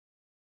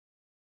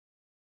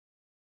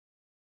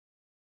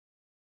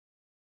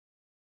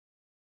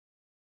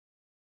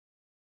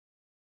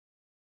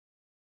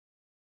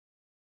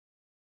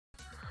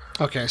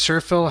Okay,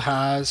 Surfil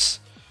has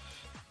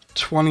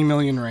 20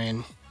 million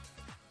rain.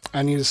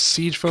 I need a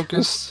siege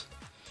focused.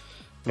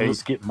 Hey,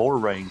 he's getting more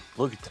rain.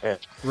 Look at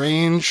that.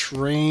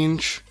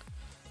 Range,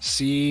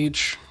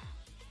 siege.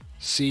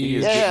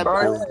 Yeah.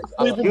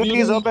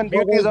 Beauty's open. Go.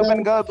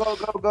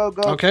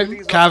 Okay,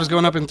 Cavs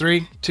going up in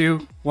 3,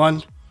 2,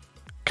 1.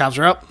 Cavs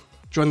are up.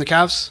 Join the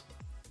Cavs.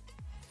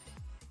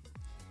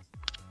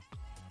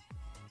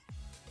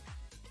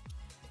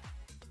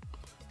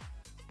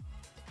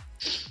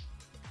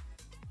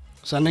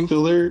 Sending.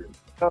 Still there.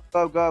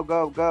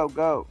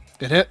 Go.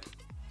 It hit.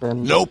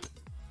 Nope.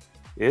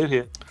 It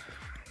hit.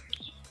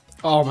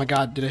 Oh my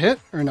god, did it hit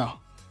or no?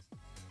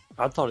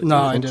 I thought it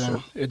No, did. it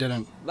didn't. It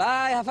didn't.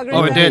 Bye, have a great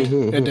Oh, it day.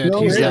 did. It did.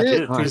 No, He's it dead.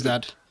 did. He's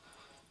dead.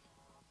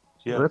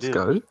 Yeah, Let's it did.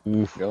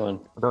 go. Going.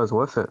 That was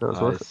worth it. That was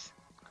worth it.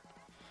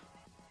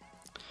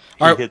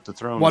 He All right, hit the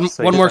throne. One and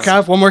saved more us.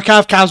 Cav. One more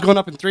Cav. Cavs going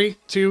up in 3,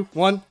 2,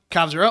 1.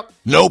 Cavs are up.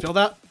 Nope. Feel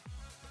that?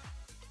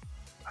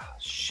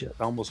 Shit,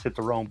 I almost hit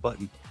the wrong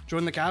button.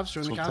 Join the Cavs.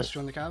 Join the Something. Cavs.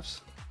 Join the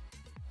Cavs.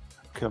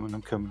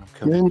 I'm coming.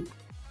 In.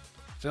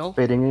 Phil,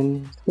 Fading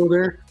in. Still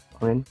there.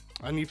 I'm in.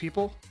 I need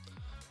people.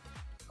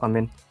 I'm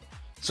in.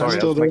 Sorry, I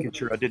Still was there. making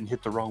sure I didn't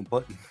hit the wrong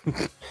button.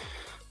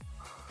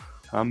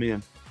 I'm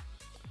in.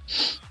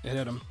 It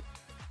hit him.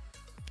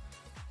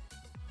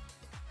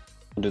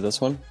 Do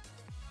this one.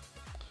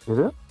 Is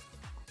it?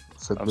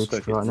 So I'm glitched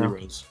stuck right at now.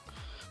 zeros.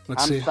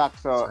 Let's I'm see. stuck,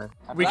 so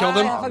We killed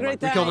him. Have a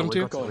great We killed him day.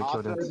 too.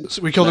 Awesome.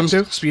 So we killed him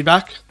too. Speed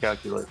back.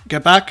 Calculate.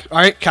 Get back. All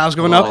right. Cavs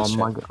going Oh up.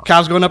 my god.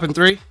 Cavs going up in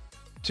 3,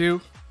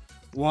 2,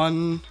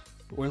 1.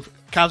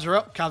 Cavs are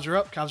up. Cavs are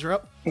up. Cavs are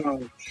up.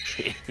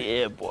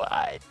 Yeah,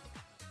 boy.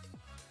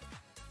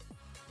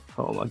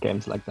 Oh, my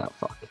game's like that.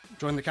 Fuck.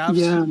 Join the Cavs.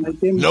 Yeah, my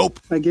game. Nope.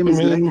 My game is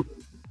lagging.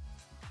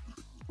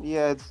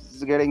 Yeah,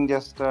 it's getting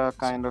just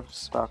kind of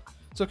stuck.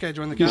 It's okay.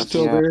 Join the He's Cavs.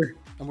 still Yeah. there.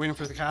 I'm waiting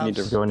for the Need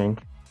to- Cavs. Joining.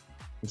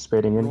 He's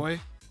fading in. Roy.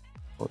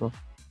 Hold on.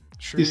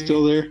 He's Shri.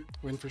 still there.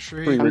 Win for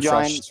Free Shri. I'm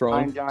refresh joined. throne.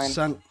 I'm joined.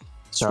 Sent.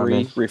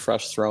 Three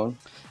refresh throne.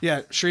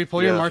 Yeah, Shri,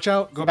 pull your Yeah. march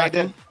out. Go back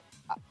in.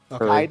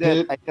 Okay. I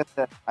did. I just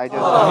did. Oh, he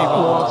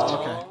bubbled.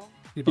 Okay.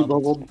 He He bubbled.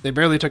 bubbled. They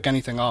barely took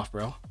anything off,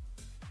 bro.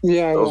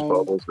 Yeah, Those yeah.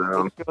 bubbles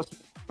down. It shows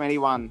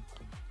 21.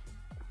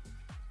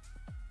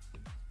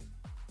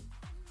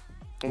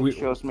 It We-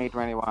 shows me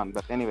 21,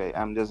 but anyway,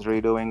 I'm just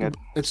redoing it.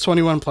 It's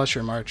 21 plus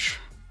your march.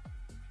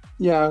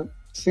 Yeah,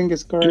 sync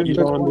is correct. He That's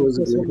bubbled why was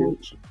it's so good.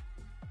 much.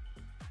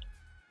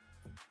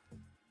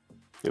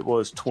 It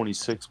was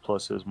 26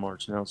 plus his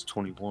march. Now it's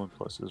 21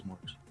 plus his march.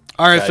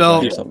 All right, Guys, Phil.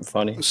 wanna do something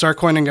funny. Start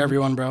coining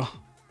everyone, bro.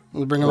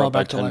 We'll bring them We're all up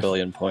by back to 10 life.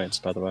 billion points,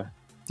 by the way.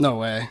 No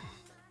way.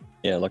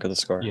 Yeah, look at the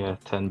score. Yeah,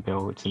 10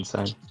 bill. It's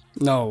insane.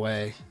 No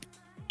way.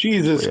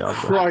 Jesus Yeah, bro.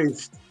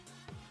 Christ.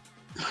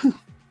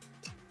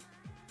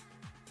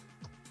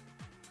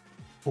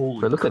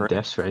 Holy But look crap. at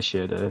deaths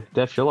ratio though.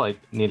 Death, you're like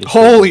nearly.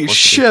 Holy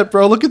shit,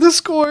 bro. Look at this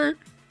score.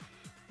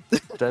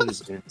 That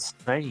is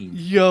insane.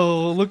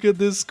 Yo, look at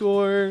this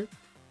score.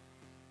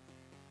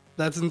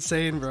 That's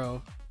insane,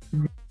 bro.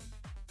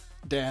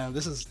 Damn,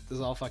 this is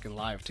all fucking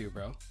live too,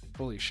 bro.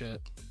 Holy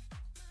shit.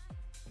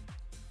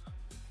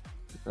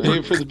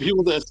 Hey, for the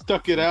people that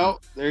stuck it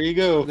out, there you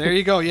go. There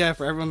you go. Yeah,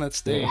 for everyone that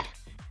stayed. Yeah.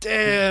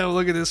 Damn,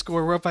 look at this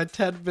score. We're up by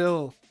 10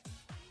 bill.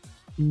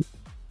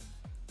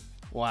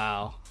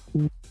 Wow.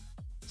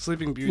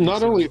 Sleeping Beauty. Not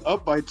too. only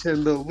up by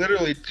 10, but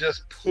literally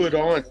just put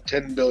on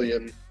 10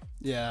 billion.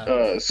 Yeah.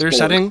 Score. They're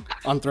setting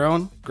on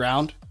throne,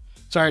 ground.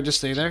 Sorry, just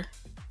stay there.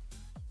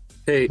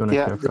 Hey, You wanna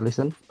Yeah. carefully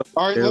listen?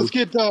 All right, let's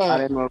get I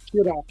didn't move.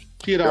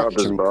 Kid drop option.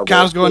 his bubble.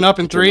 Cavs going up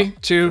in 3,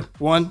 2,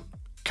 1.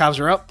 Cavs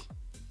are up.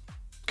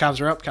 Cavs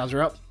are up. Cavs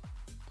are up.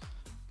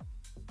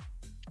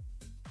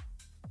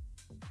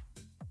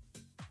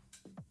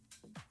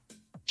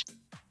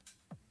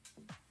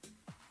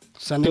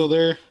 Sending. Still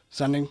there.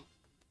 Sending.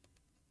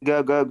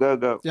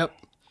 Go. Yep.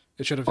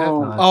 It should have hit.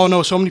 Oh, Nice. Oh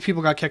no, so many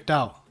people got kicked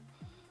out.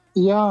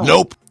 Yeah.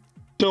 Nope.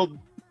 So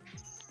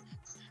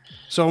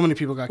So many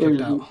people got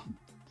kicked out.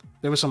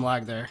 There was some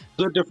lag there.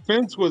 the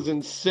defense was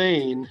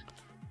insane.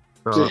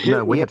 Bro, hit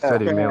no, we had me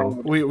 30 up. mil.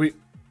 We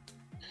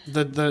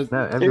the No,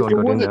 It, everyone it got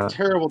in wasn't there.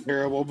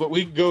 terrible, but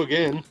we can go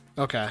again.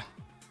 okay.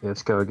 Yeah,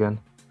 let's go again.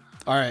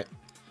 All right.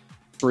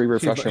 Three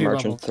refresh he your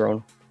march and bubbled.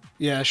 throne.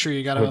 Yeah, sure you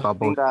He gotta.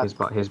 bubbled.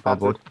 He's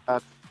bubbled.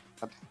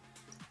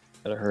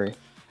 Gotta hurry.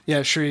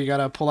 Yeah, sure you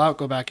gotta pull out,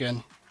 go back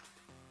in.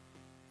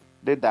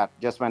 Did that.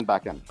 Just went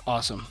back in.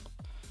 Awesome.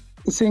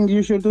 Sync,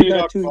 you should do Yeah,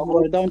 that too. You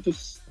are down to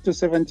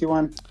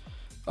 71.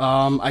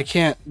 I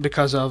can't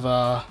because of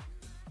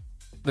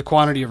the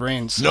quantity of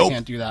rains. Nope. I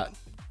can't do that.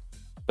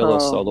 Villa Oh,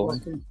 solo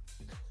okay.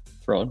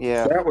 throne.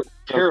 Yeah, That was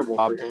terrible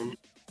for him.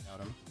 Without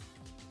him.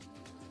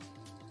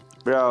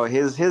 bro.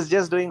 He's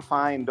just doing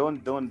fine.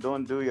 Don't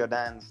do your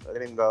dance.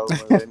 Let him go.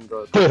 Let him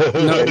go.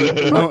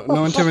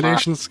 No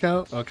intimidation,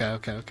 scout. Okay.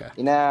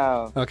 You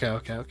know, Okay.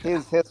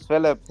 his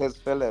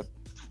Philip.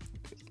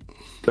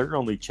 Their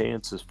only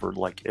chance is for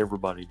like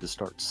everybody to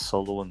start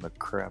soloing the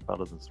crap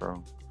out of the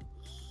throne.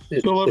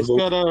 Phillips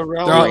got a They're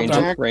rally all- on Range,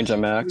 Mac. range on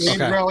max. Need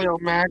Okay. rally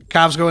on Mac.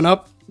 Cavs going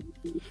up.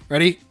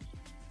 Ready?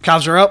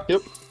 Cavs are up.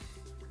 Yep.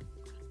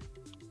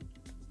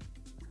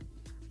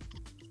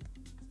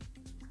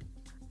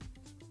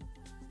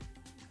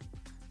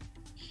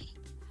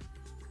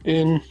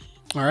 In.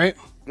 All right.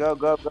 Go,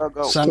 go, go,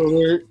 go. Send. So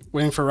there.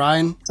 Waiting for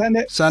Ryan. Send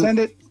it. Send. Send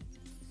it.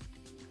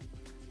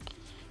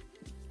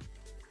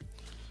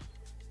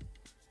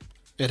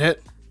 It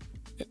hit.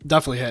 It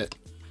definitely hit.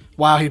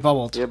 Wow, he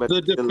bubbled. Yeah, but The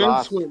the defense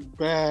last, went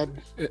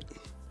bad.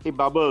 he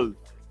bubbled.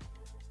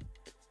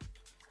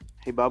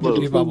 He The bubbled.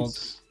 He bubbled.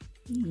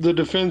 The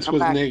defense Come was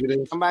back.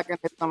 negative. Come back and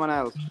hit someone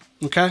else.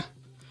 Okay.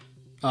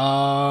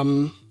 I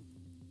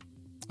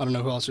don't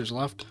know who else there's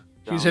left.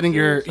 He's Down hitting to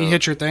your. yourself. He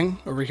hit your thing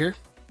over here.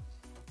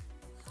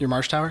 Your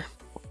marsh tower.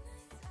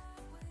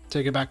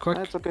 Take it back quick,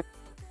 That's okay.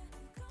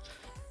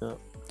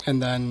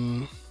 and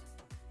then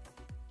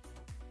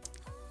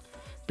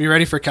be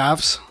ready for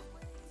calves.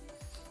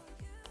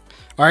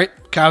 All right,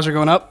 calves are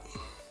going up.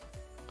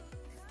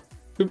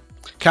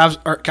 Calves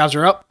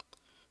are up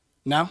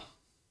now.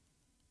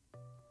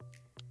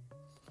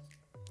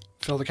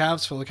 Fill the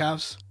calves. Fill the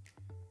calves.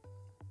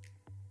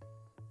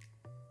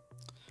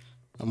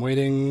 I'm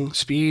waiting.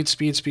 Speed.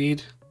 Speed.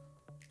 Speed.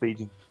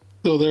 Speeding.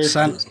 So there.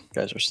 Sent.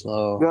 Guys are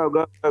slow. Go,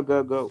 go, go,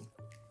 go, go.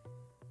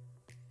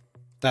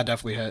 That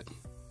definitely hit.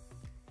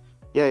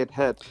 Yeah, it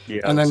hit.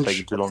 Yeah, And it's then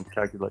taking too long to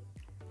calculate.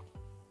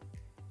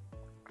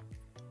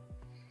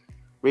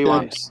 We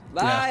won. Nice.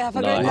 Bye. Yeah. Have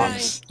a great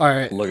Nice. All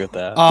right. Look at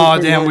that. Oh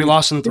damn, we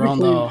lost in throne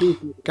though.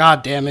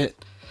 God damn it.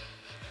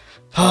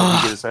 Oh,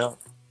 get us out.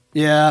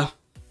 Yeah.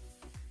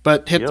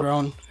 But hit Yep.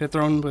 throne. Hit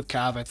throne with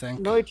Cav, I think.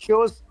 No, it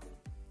shows.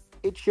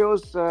 It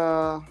shows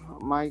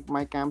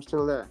my cam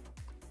still there.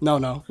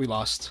 No, we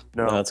lost.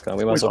 No, No, it's gone.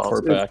 We must have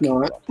port It's back.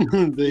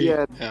 not. They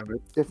Yeah. have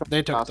it. Different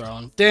They took class.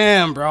 throne.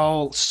 Damn,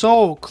 bro.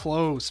 So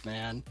close,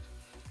 man.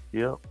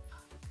 Yep.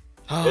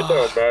 It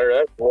don't matter.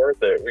 That's worth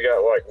it. We got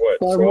like what?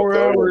 5 12 more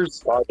goals,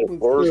 hours. 5 Let's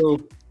scores. go.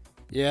 We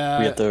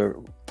Yeah. have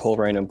to pull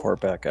rain and port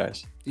back,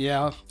 guys.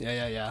 Yeah.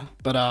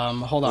 But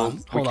hold on.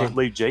 We Hold can't on.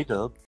 leave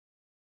J-Dub.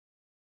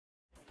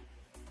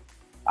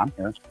 I'm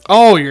here.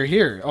 Oh, you're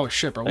here. Oh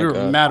shit, bro. We Thank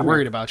were God. mad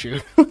worried about you.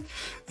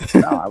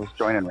 No, I was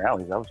joining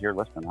rallies. I was here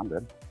listening. I'm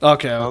good.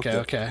 Okay.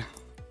 Okay.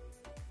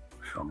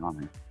 What's going on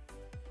here?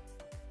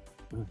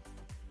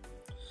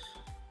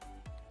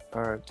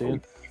 All right,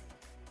 dude.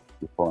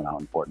 You're pulling out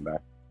important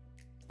back.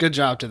 Good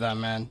job to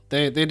them, man.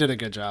 They did a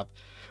good job.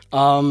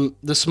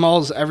 The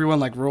smalls, everyone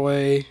like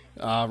Roy,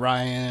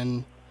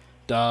 Ryan,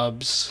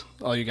 Dubs,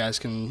 all you guys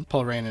can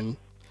pull rain and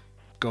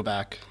go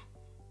back.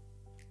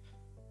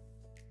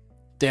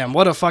 Damn,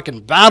 what a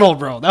fucking battle,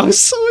 bro. That was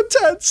so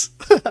intense.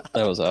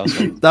 That was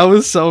awesome. That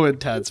was so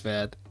intense,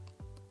 man.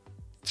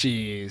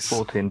 Jeez.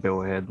 14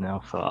 bill ahead now.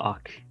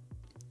 Fuck.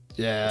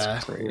 Yeah.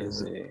 That's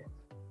crazy.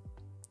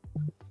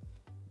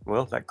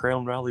 Well, that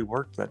crown rally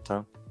worked that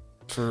time.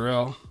 For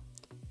real.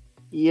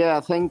 Yeah, I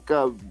think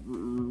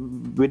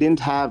we didn't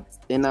have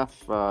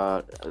enough.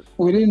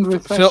 We didn't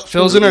refresh.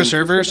 Phil's in our troops.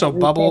 server, so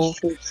Refresh Bubble,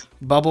 troops.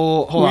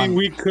 hold on.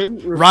 We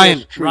couldn't. Ryan,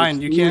 refresh troops.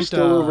 Ryan, you We were can't,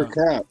 still over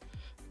cap.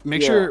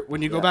 Make Yeah, sure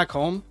when you go yeah. back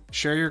home,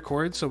 share your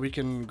cord so we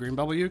can green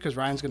bubble you, because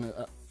Ryan's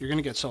gonna, you're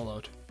gonna get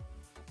soloed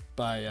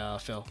by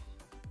Phil.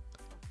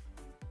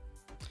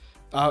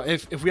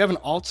 If we have an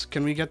alt,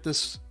 can we get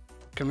this?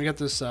 Can we get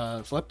this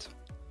flipped?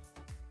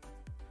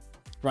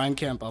 Ryan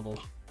can't bubble.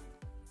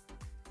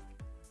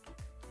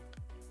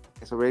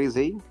 So where is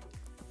he?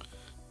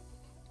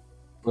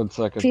 1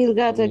 second. Phil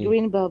got a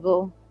green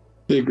bubble.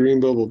 The green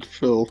bubbled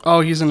Phil.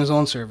 Oh, he's in his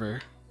own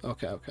server.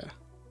 Okay.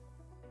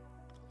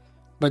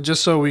 But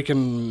just so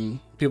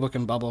people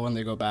can bubble when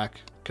they go back,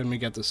 can we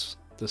get this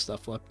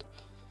stuff flipped?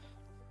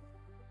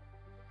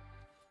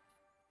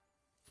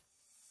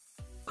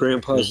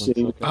 Grandpa's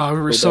saying. Oh,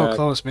 we were Go so back.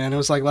 close, man. It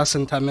was like less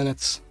than 10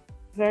 minutes.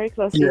 Very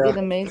close. Yeah. You did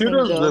an amazing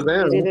Kudos to job.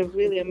 them. You did a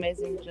really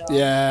amazing job.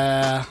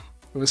 Yeah,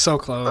 it was so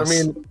close. I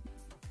mean,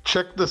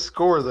 check the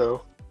score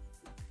though.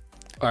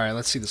 all right,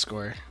 let's see the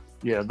score.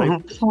 Yeah, they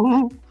lost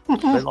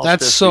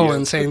That's so SvS.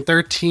 insane.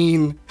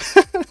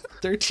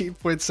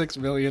 13.6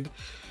 million.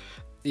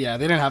 Yeah,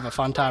 they didn't have a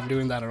fun time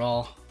doing that at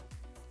all.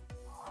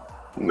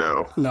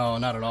 No. No,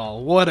 not at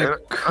all. What a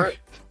I-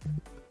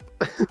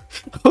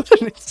 what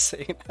an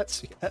insane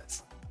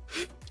SvS.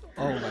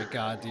 Oh my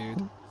god,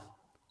 dude.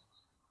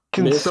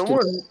 Can Missed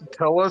someone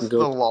tell us Go.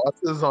 the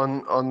losses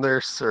on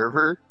their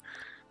server?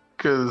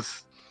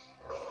 Because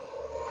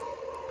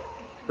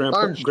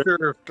I'm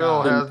sure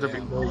Phil has to be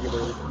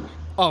negative.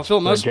 Oh, Phil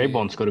must J be.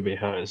 Bond's got to be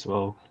hurt as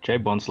well. J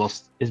Bond's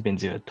lost. He's been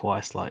zeroed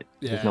twice. Like,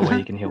 there's no Yeah. way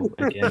he can heal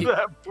again.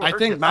 I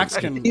think Max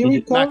can. He Max, you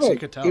recovered.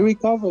 could tell. He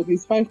recovered.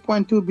 It's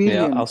 5.2 Yeah,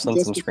 billion. I'll send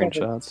Just some recovered.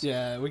 screenshots.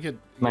 Yeah, we could.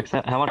 Max,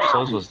 how much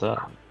souls was that?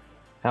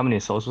 How many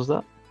souls was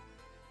that?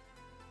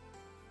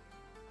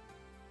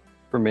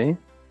 For me,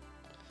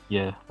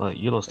 Yeah, like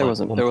you lost it like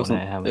wasn't. 1.8. It wasn't.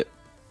 How many-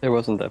 It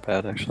wasn't that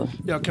bad actually.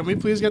 Yo, can we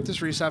please get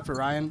this reset for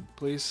Ryan,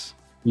 please?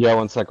 Yeah,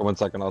 1 second, 1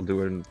 second. I'll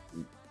do it in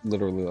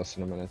literally less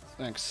than a minute.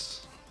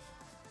 Thanks.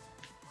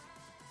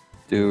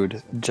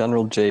 Dude,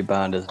 General J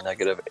Bond is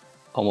negative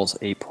almost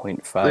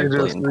 8.5 They just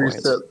billion points.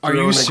 reset Are you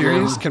throne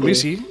serious? again. Can we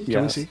see? Can we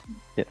Yes. see?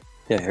 Yeah,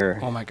 here.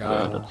 Oh my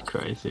god. That's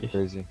crazy.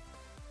 Crazy.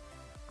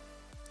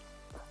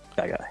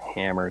 I got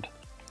hammered.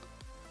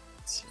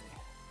 Let's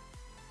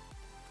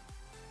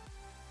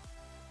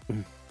see.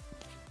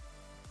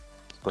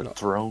 But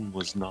throne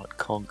was not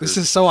conquered. This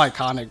is so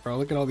iconic, bro.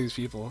 Look at all these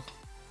people.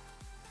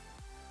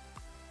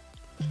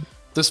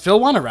 Does Phil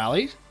want to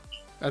rally?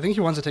 I think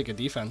he wants to take a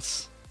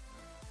defense.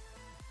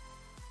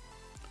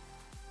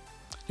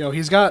 Yo,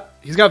 he's got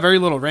very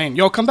little range.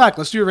 Yo, come back.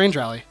 Let's do a range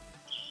rally.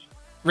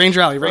 Range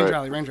rally.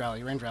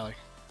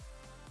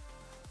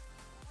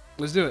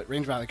 Let's do it.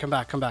 Range rally. Come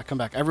back.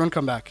 Everyone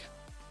come back.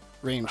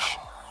 Range.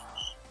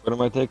 What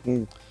am I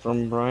taking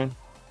from Brian?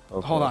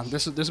 Oh, Hold on.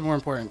 This is more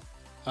important.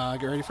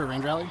 Get ready for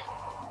range rally.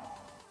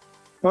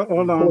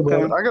 Hold on.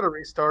 Okay. I gotta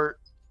restart.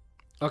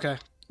 Okay.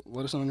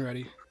 Let us know when you're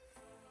ready.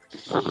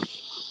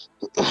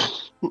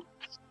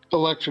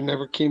 Electra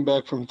never came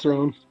back from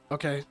throne.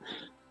 Okay.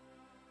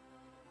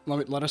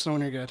 Let us know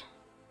when you're good.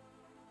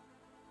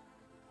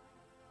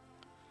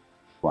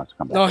 Wants to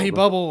come back No, he over.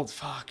 bubbled.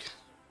 Fuck.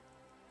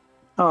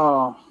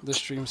 Oh, The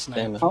stream snipe.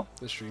 Damn it.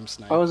 The stream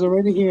snipe. I was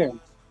already here.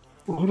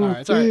 Alright,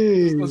 it's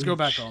alright. Let's go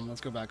back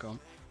home.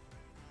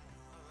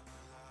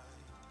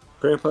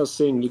 Grandpa's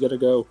saying you gotta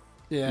go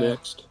Yeah.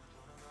 next.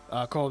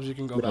 Colbs, you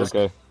can go back.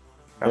 Okay.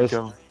 I'm Yes.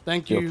 going.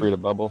 Thank Feel you. free to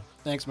bubble.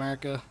 Thanks,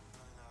 America.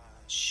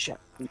 Shit.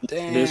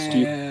 Missed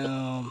you.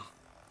 Damn.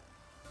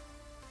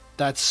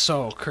 That's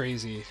so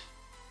crazy.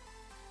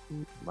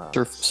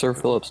 Sir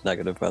Phillips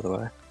negative, by the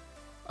way,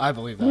 I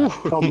believe that.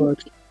 How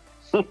much?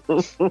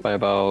 by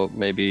about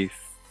maybe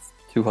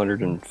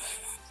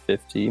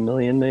 250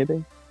 million,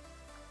 maybe.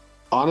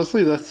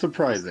 Honestly, that's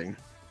surprising.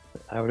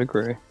 I would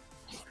agree.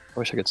 I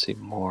wish I could see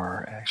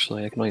more.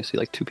 Actually, I can only see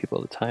like 2 people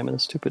at a time in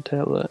this stupid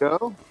tablet.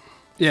 Go.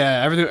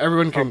 Yeah,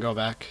 everyone can go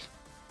back.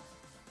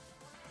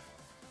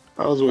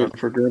 I was waiting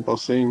for Grandpa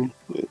Singh.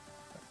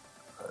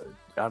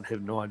 I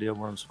have no idea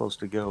where I'm supposed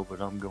to go,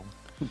 but I'm going.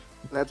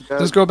 Let's go.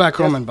 Just go back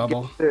home and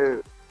bubble.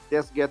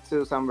 Just get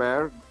to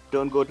somewhere.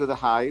 Don't go to the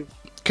hive.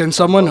 Can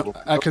someone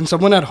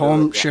at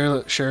home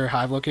share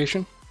hive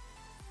location?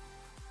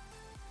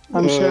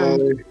 I'm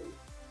sure.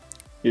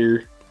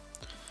 Here.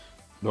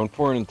 Don't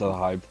pour it into the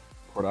hive.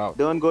 Pour it out.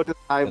 Don't go to the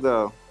hive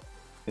though.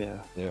 Yeah.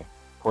 Yeah.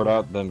 Pour it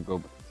out, then go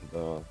to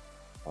the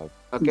hive.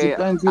 Okay,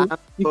 Depends I'm if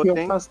you're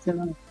voting. fast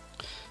enough.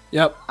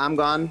 Yep. I'm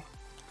gone.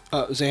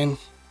 Zane,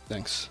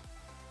 thanks.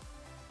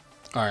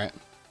 All right.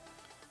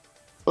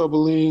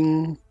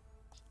 Bubbling.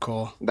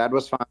 Cool. That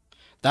was fun.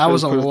 That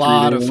was a First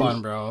lot of reading.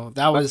 fun, bro.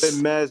 That But was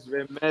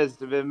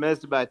we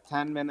missed by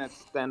 10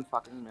 minutes, 10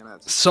 fucking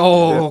minutes.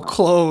 so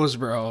close,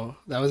 bro.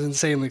 That was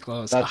insanely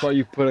close. That's why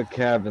you put a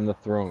cab in the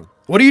throne.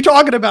 What are you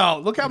talking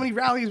about? Look how many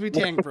rallies we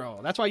tanked, bro.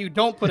 That's why you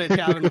don't put a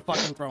cab in the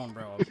fucking throne,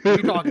 bro. What are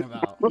you talking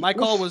about? My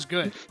call was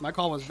good. My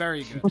call was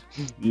very good.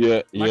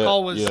 Yeah, My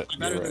call was yeah,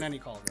 better you're than right. any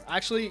call, bro.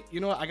 Actually, you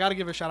know what? I got to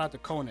give a shout out to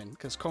Conan,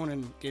 because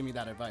Conan gave me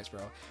that advice,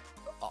 bro.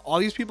 All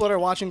these people that are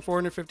watching,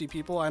 450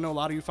 people, I know a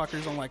lot of you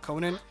fuckers don't like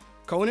Conan.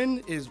 Conan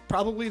is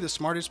probably the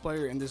smartest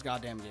player in this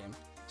goddamn game.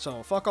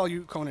 So fuck all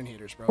you Conan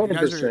haters, bro.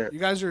 100%. You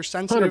guys are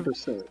sensitive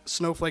 100%.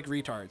 snowflake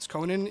retards.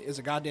 Conan is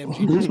a goddamn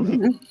genius,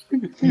 bro.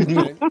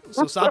 Okay?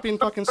 So stop being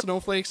fucking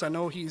snowflakes. I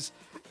know he's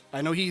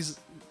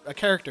a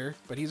character,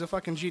 but he's a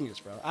fucking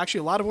genius, bro. Actually,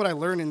 a lot of what I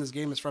learned in this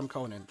game is from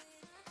Conan.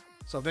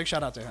 So big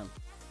shout out to him.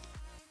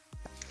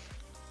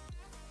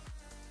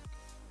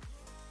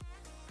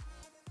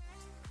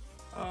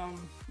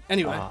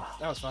 Anyway,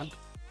 that was fun.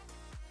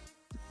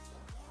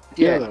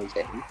 Yeah, that was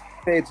fun.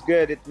 it's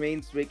good. It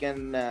means we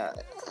can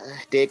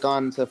take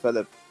on Sir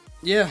Philip.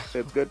 Yeah. So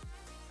it's good.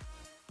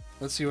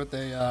 Let's see what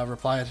they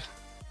replied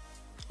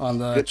on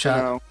the Good to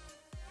chat. know.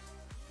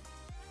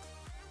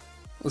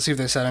 Let's see if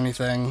they said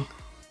anything.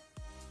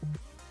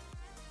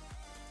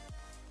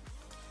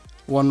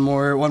 One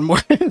more. Why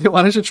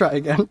don't you try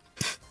again?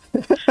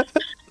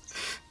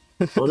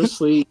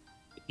 Honestly,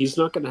 he's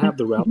not gonna have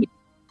the rally.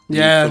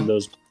 Yeah. From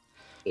those to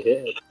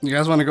hit. You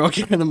guys want to go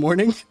again in the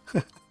morning?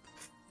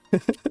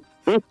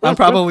 I'm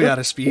probably out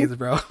of speed,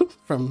 bro.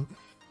 From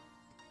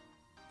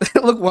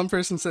look, one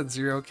person said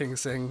 0 King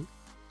Sing.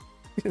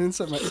 He didn't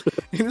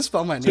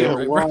spell my name Yeah,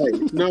 right, why?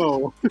 bro.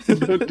 No,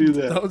 don't do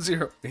that. That was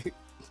 0 8.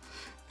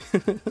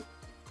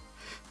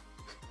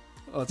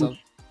 What's up,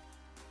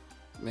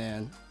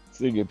 man?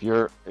 See, if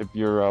you're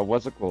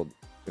what's it called?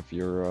 If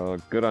you're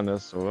good on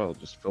SOL,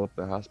 just fill up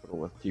the hospital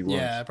with T1s.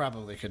 Yeah, I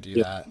probably could do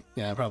that.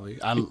 Yeah, probably.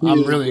 I'm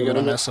really good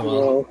on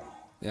SOL.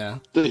 Yeah.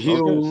 The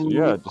healing. Okay, so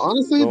yeah, just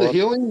honestly, go the up.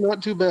 healing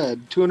not too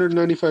bad.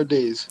 295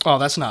 days. Oh,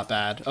 that's not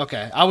bad.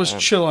 Okay, I was Yeah.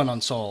 chilling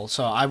on Soul,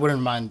 so I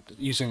wouldn't mind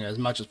using as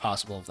much as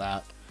possible of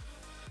that.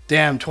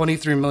 Damn,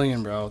 23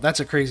 million, bro.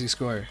 That's a crazy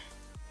score.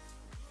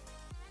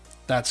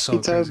 That's so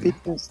It's our crazy.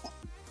 biggest.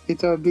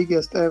 It's our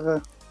biggest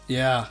ever.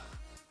 Yeah.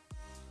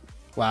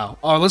 Wow.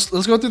 Oh, let's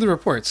go through the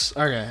reports.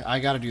 Okay, I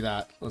gotta do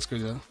that. Let's go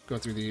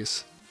through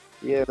these.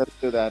 Yeah, let's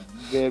do that.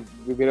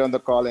 We're on the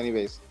call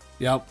anyways.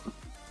 Yep.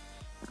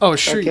 Oh,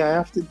 sure. Okay, I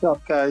have to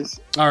drop, guys.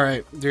 All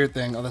right, do your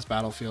thing. Oh, that's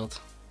Battlefield.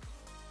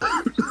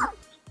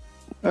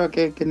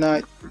 Okay, good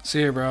night.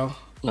 See you, bro.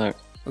 No.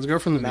 Let's go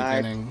from the Night.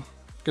 beginning.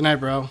 Good night,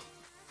 bro.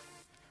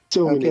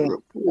 So many Okay.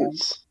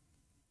 reports.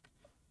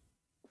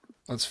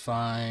 Let's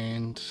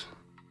find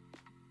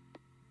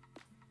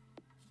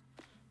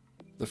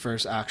the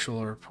first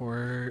actual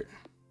report.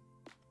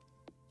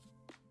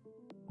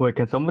 Wait,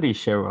 can somebody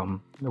share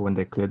when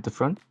they cleared the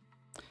front?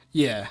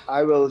 Yeah.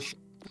 I will.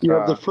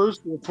 Yeah, the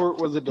first report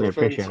was a We defense.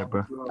 appreciate it,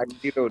 bro. I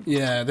zeroed.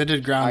 Yeah, they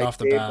did ground I off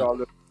the saved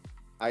bat.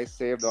 I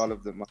saved all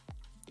of them.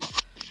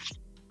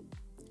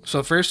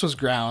 So first was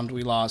ground.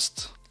 We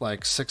lost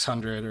like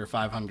 600 or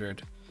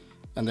 500,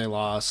 and they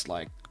lost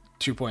like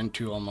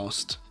 2.2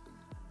 almost.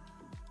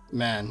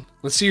 Man,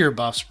 let's see your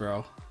buffs,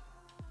 bro.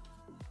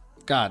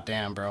 God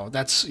damn, bro.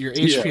 That's your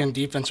HP and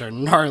defense are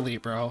gnarly,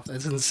 bro.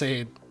 That's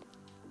insane.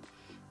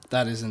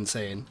 That is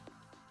insane.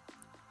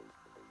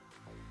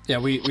 Yeah,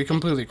 we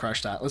completely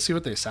crushed that. Let's see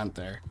what they sent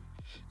there.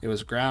 It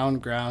was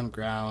ground, ground,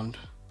 ground.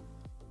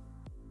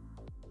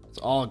 It's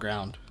all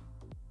ground.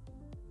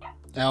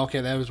 Okay,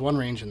 there was one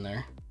range in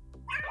there.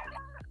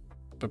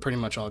 But pretty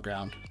much all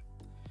ground.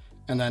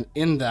 And then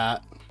in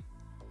that,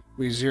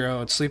 we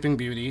zeroed Sleeping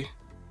Beauty.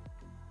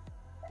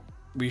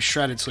 We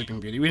shredded Sleeping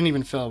Beauty. We didn't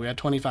even fill. We had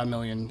 25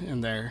 million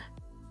in there.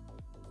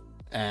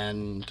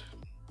 And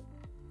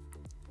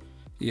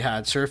you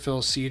had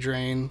Surfill, Sea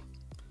Drain,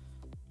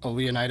 a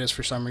Leonidas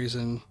for some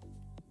reason,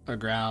 a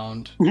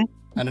ground,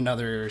 and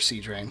another Sea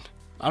Drain.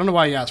 I don't know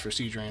why you asked for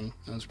Sea Drain.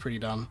 That was pretty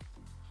dumb.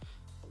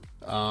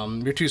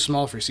 You're too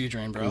small for Sea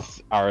Drain, bro.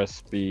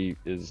 RSP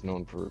is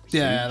known for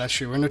siege. Yeah, that's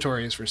true. We're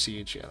notorious for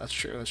siege. Yeah, that's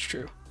true. That's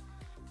true.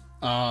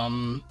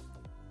 So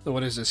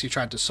what is this? He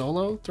tried to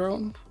solo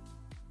throne?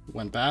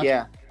 Went back?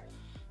 Yeah.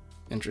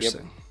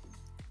 Interesting. Yep.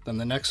 Then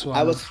the next one.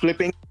 I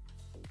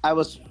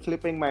was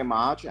flipping my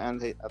march,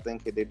 and I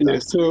think he did that. Yeah,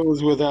 so it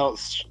was without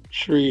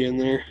Shri in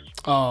there.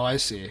 Oh, I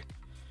see.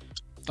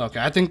 Okay,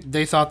 I think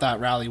they thought that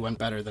rally went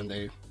better than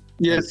they...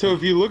 Yeah, so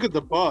if you look at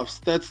the buffs,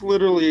 that's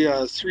literally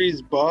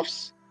Shri's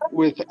buffs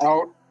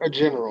without a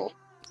general.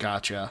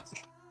 Gotcha.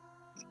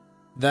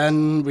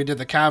 Then we did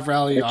the Cav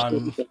rally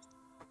on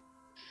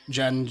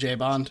Gen J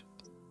Bond.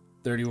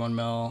 31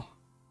 mil.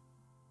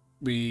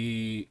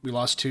 We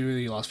lost 2,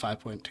 he lost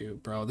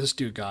 5.2. Bro, this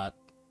dude got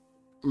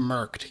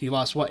murked. He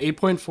lost what,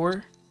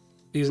 8.4?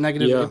 He's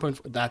negative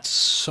 8.4. That's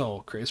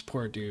so crazy.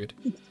 Poor dude.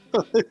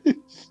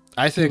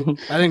 I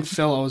think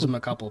Phil owes him a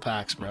couple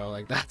packs, bro.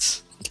 Like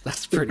that's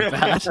pretty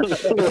bad.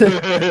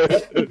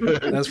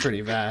 That's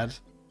pretty bad.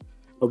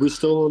 Are we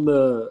still on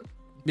the?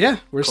 Yeah,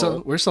 we're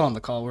still on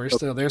the call. We're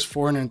still there's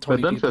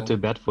 420 but don't people. feel too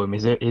bad for him.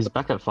 He's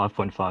back at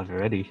 5.5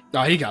 already.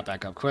 Oh, he got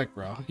back up quick,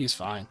 bro. He's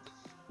fine.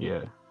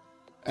 Yeah.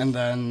 And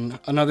then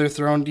another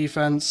throne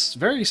defense,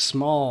 very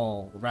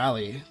small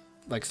rally,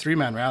 like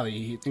 3-man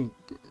rally.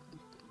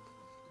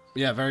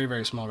 Yeah, very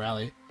very small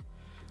rally.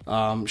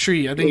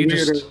 Shri, I think you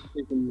just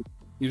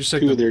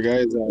took two of their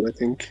guys out. I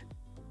think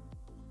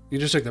you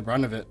just took the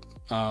brunt of it.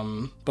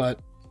 But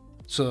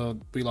so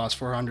we lost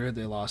 400.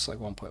 They lost like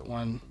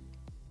 1.1,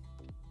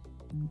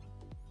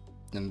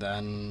 and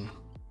then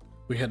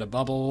we hit a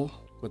bubble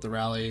with the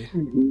rally,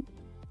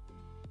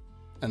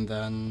 and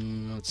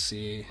then let's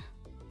see.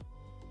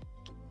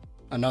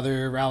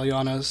 Another rally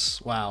on us.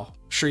 Wow.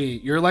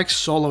 Shri, you're like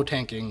solo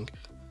tanking.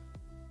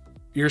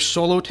 You're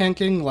solo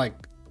tanking like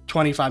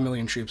 25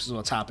 million troops is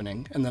what's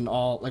happening. And then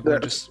all like we're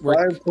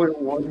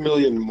 5.1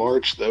 million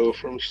March though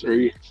from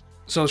Shri.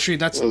 So Shri,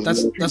 that's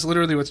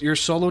literally what you're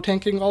solo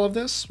tanking all of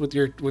this with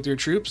your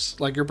troops.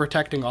 Like you're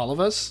protecting all of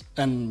us,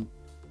 and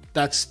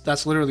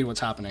that's literally what's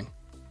happening.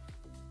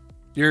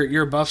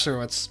 Your buffs are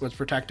what's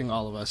protecting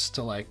all of us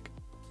to like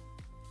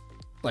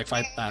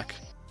fight back.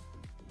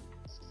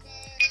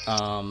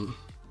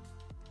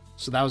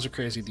 So that was a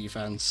crazy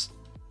defense.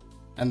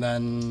 And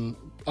then,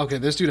 okay,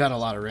 this dude had a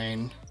lot of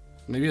rain.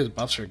 Maybe his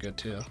buffs are good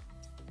too.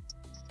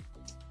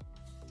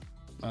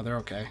 No, they're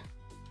okay.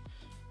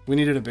 We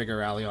needed a bigger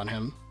rally on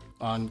him.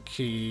 On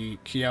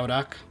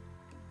Kyodak.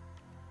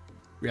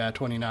 We had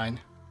 29.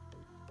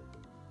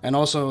 And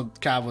also,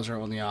 Cav was our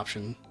only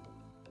option.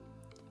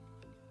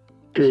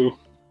 True.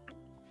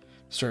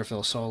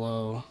 Surfill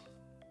solo.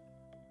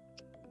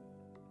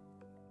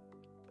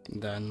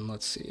 And then,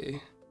 let's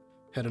see.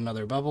 Hit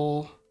another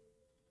bubble.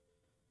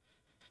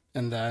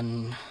 And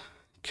then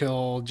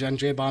kill Gen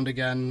J Bond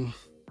again.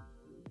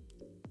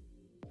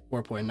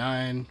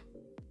 4.9.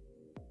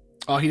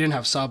 Oh, he didn't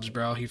have subs,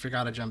 bro. He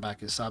forgot to jump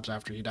back his subs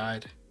after he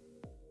died.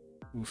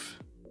 Oof.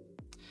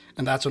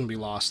 And that's when we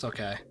lost.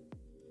 Okay.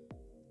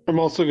 I'm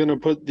also gonna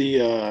put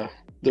the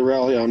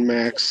rally on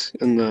Max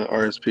in the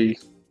RSP,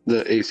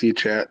 the AC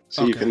chat,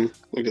 so you can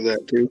look at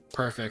that too.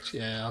 Perfect.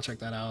 Yeah, I'll check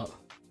that out.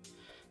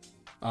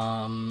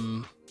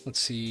 Let's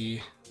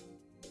see.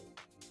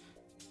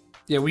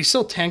 Yeah, we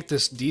still tanked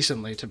this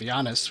decently, to be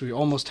honest. We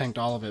almost tanked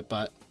all of it,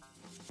 but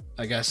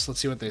I guess let's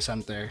see what they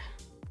sent there.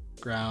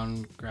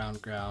 Ground, ground,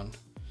 ground.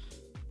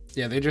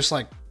 Yeah, they just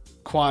like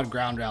quad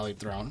ground rallied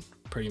throne,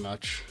 pretty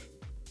much.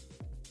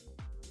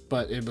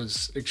 But it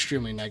was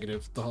extremely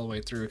negative the whole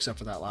way through, except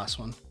for that last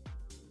one.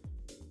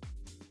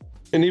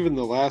 And even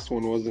the last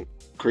one wasn't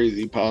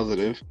crazy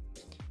positive.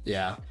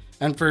 Yeah,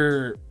 and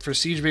for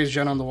siege base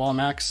gen on the wall,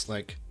 Max,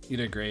 like you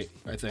did great,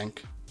 I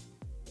think.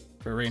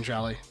 For range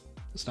rally,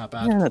 it's not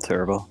bad. Yeah, not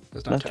terrible.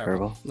 It's not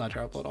terrible. Not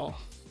terrible at all.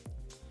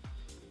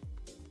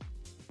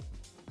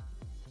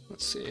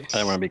 Let's see. I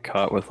didn't want to be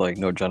caught with like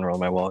no general in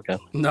my wall again.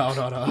 No.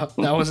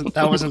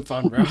 That wasn't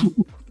fun, bro.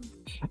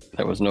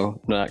 That was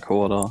not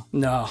cool at all.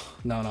 No,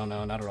 not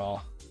at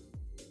all.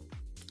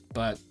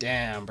 But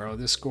damn, bro,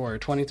 this score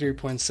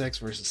 23.6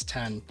 versus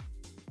 10.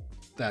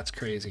 That's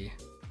crazy.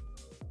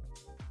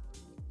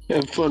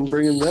 Have fun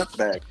bringing that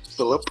back,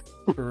 Philip.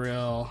 For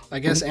real. I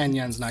guess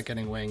Anyen's not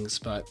getting wings,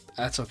 but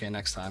that's okay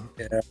next time.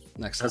 Yeah,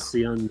 Next that's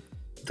time.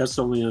 that's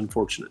the only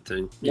unfortunate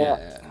thing.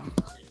 Yeah.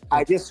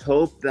 I just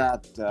hope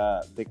that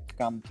they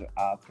come to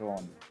our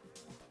throne.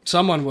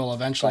 Someone will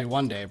eventually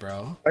one day,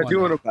 bro. I do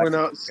want to point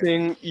out,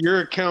 Sing,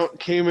 your account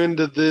came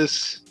into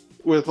this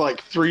with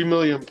like 3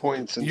 million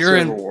points. You're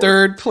in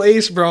third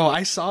place, bro.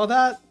 I saw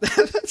that.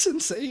 That's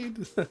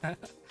insane.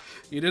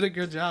 You did a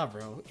good job,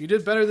 bro. You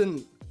did better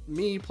than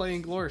me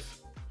playing Glorf.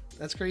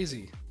 That's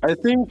crazy. I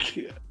think,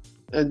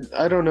 and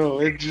I don't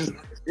know.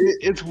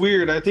 It's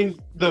weird. I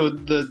think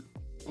the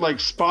like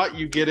spot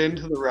you get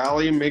into the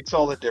rally makes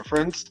all the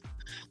difference.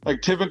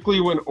 Like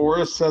typically when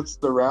Aura sets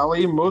the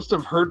rally, most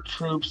of her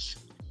troops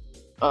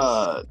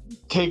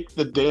take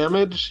the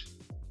damage,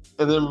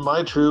 and then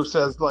my troops,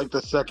 as like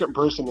the second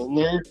person in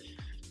there,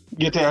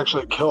 get to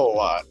actually kill a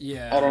lot.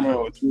 Yeah. I don't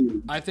know. It's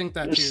weird. I think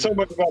that There's too. so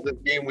much about this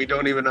game we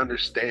don't even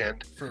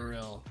understand. For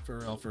real.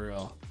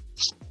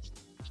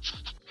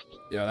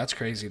 Yeah, that's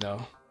crazy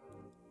though.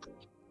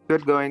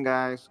 Good going,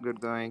 guys. Good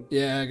going.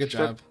 Yeah, good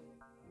job.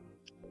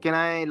 Can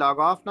I log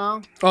off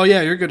now? Oh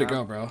yeah, you're good to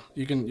go, bro.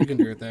 You can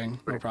do your thing.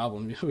 No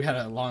problem. We had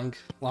a long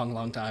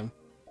time.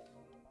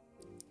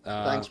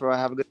 Thanks, bro.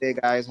 Have a good day,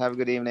 guys. Have a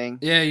good evening.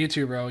 Yeah, you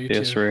too, bro. You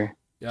too. PS3.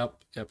 Yep.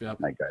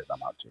 Night, guys.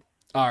 I'm out too.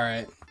 All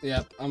right.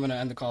 Yep. I'm gonna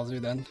end the call through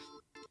then.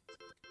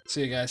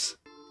 See you guys.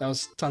 That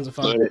was tons of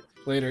fun.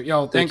 Later.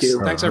 Yo, thanks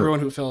everyone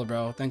who filled,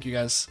 bro. Thank you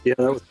guys. Yeah,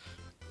 that was.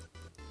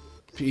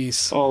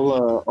 Peace.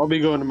 I'll be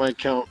going to my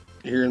account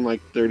here in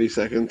like 30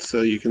 seconds,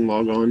 so you can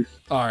log on.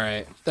 All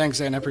right. Thanks,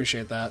 Zane. I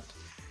appreciate that.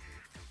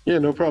 Yeah,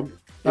 no problem.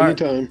 All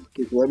Anytime.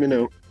 Just let me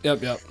know.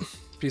 Yep.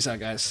 Peace out,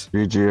 guys.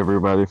 GG,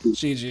 everybody.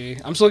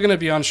 GG. I'm still gonna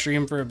be on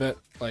stream for a bit,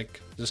 like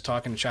just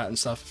talking to chat and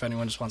stuff. If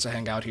anyone just wants to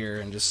hang out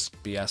here and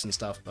just BS and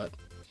stuff, but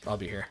I'll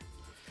be here.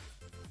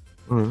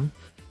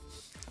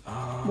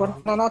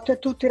 Buonanotte a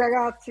tutti,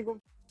 ragazzi.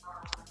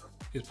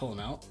 He's pulling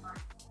out.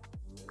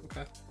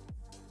 Okay.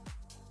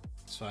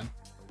 It's fine.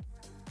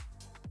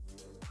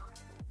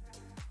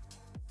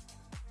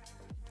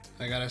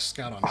 I got a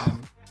scout on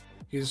him.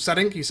 He's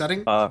setting.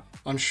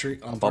 On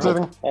street. On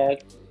bubble.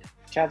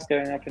 Cabs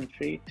going up in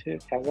 3, 2.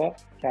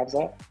 Cabs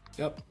up.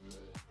 Yep.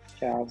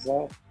 Cabs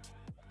up.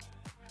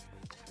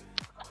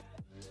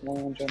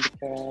 One jump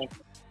cab.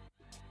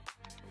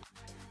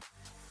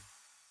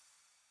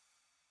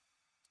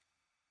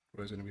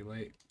 Boy's gonna be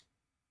late.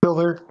 Still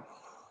there.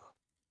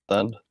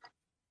 Done.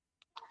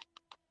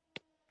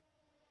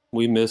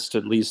 We missed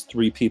at least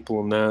 3 people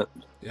in that.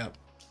 Yep.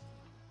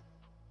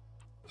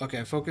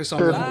 Okay, focus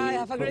on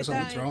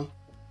the throne.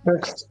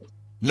 Next.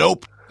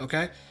 Nope.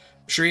 Okay.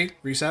 Shri,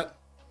 reset.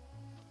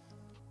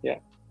 Yeah.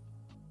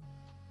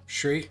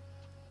 Shri.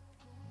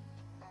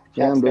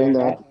 Yeah, I'm doing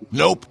that.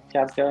 Nope.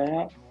 Cabs going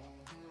up.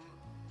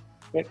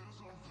 Quick.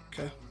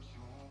 Okay.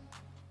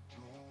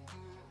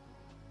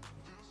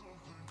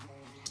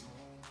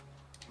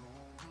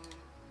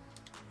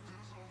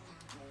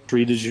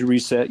 Tree, did you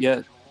reset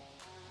yet?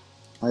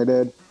 I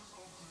did.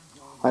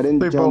 I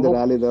didn't Hey, join the Bubble.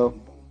 rally though.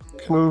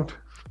 Moved.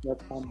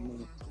 That's 1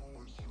 minute.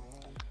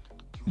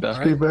 Best.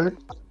 All right. Feedback.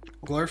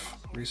 Glorf,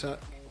 reset.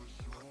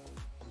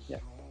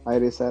 I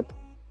reset.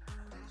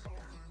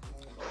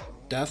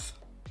 Death.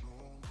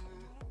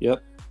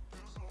 Yep.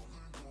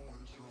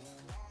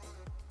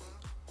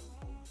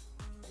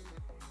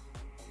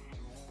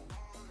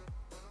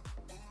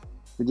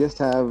 We just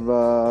have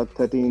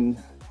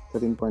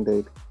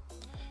 13.8.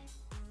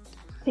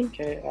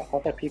 Okay,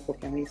 other people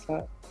can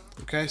reset.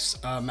 Okay,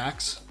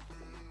 Max.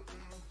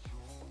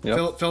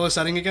 Yep. Phil is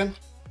setting again.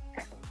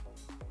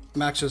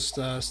 Max, just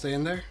stay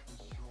in there.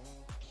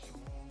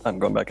 I'm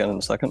going back in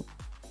a second.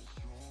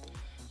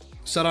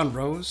 Set on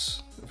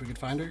Rose, if we could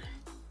find her.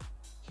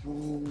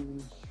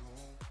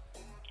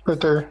 Right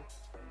there.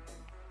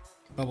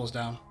 Bubbles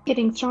down.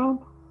 Getting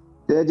thrown.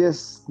 They're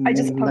just I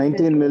just posted.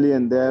 19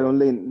 million. They're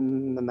only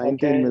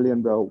 19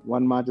 million, bro.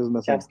 One match is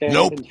missing. Cabs going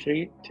up in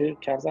 3, 2.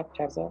 Cabs up.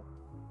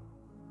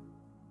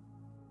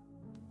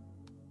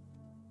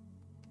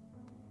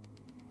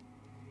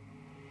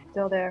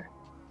 Still there.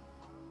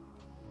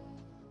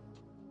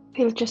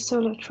 He'll just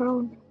solo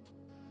throne.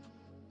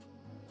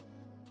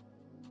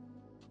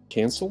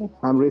 Cancel?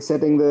 I'm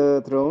resetting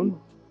the throne.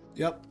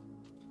 Yep.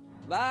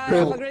 Bye. We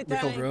Have killed- a great we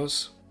killed time.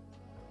 Rose.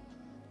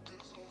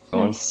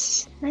 Going.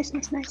 Nice.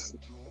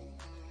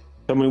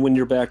 Tell me when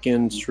you're back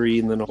in, Tree,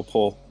 and then I'll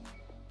pull.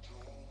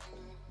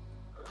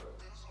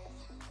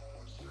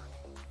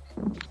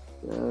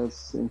 Yeah, it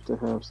seems to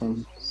have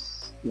some.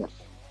 Yeah.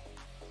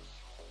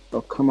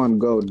 Oh, come on,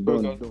 go.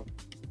 Don't.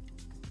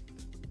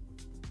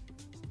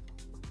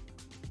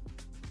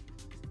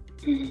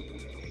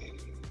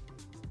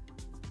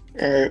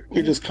 Alright,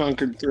 we just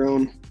conquered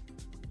throne.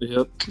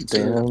 Yep.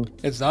 Damn.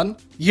 It's done?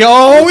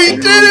 Yo, we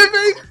did it,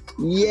 man!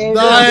 Yeah,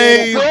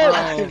 Nice,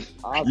 awesome.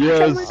 Awesome.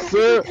 Yes,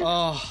 sir.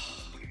 Oh,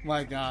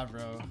 my God,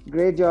 bro.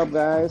 Great job,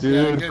 guys.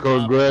 Dude, good job.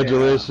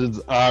 congratulations,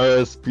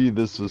 RSP.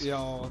 This was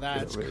Yo,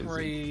 that's amazing.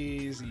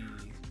 crazy.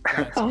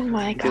 That's Oh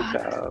my Good god.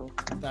 job.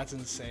 That's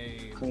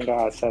insane.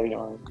 Congrats,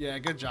 everyone. Yeah,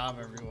 good job,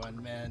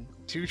 everyone, man.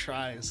 2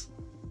 tries.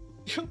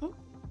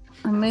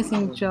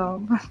 Amazing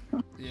job.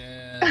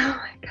 Yeah. Oh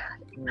my god.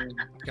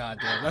 God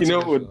damn. That's You know a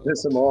what good would feeling.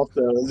 piss him off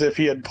though is if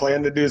he had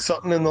planned to do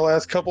something in the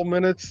last couple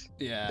minutes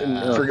and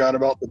Yeah. forgot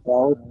about the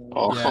tower.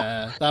 Oh.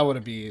 Yeah,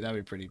 that'd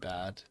be pretty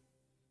bad.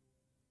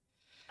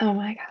 Oh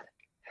my god.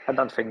 I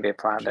don't think they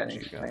planned GG,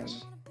 anything.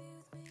 guys.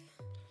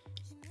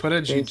 Put a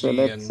Okay, GG so in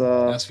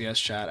let's,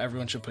 SvS chat.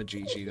 Everyone should put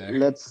GG there.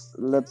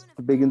 Let's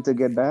begin to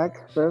get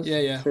back first.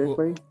 Yeah.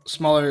 Safely.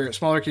 Well,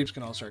 smaller keeps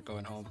can all start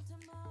going home.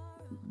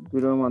 We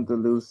don't want to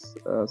lose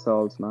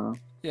souls now.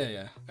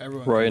 Yeah.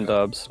 Everyone. Roy can and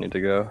go. Dubs need to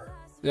go.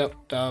 Yep,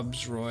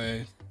 Dubs,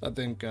 Roy. I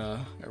think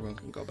everyone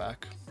can go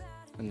back,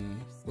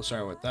 and we'll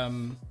start with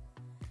them.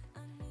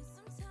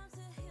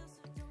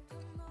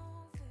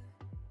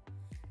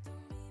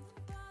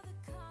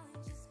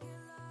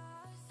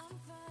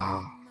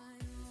 Oh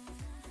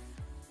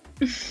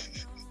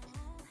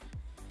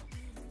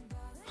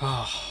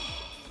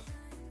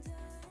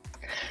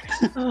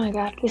my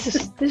god. This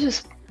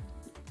is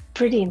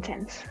pretty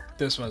intense.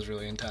 This was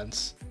really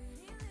intense.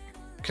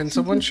 Can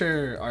someone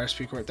share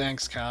RSP court?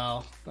 Thanks,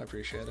 Cal. I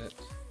appreciate it.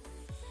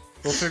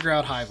 We'll figure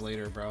out Hive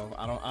later, bro.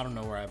 I don't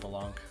know where I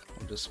belong.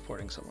 I'm just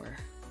supporting somewhere.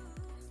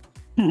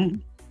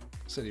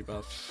 City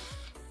buff.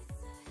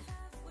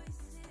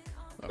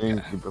 I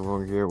think you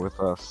belong here with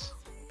us.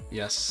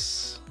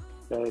 Yes.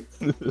 Good.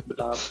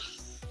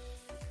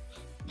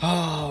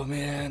 Oh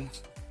man.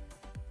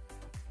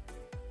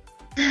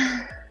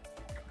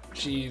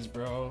 Jeez,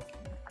 bro.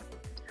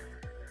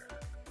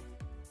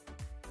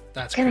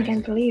 That's I crazy.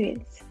 can't believe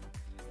it.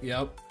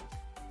 Yep.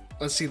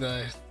 Let's see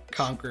the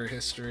Conqueror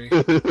history.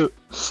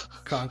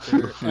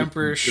 Conqueror.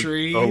 Emperor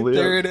Shri. Oh, yeah.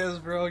 There it is,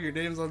 bro. Your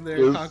name's on there.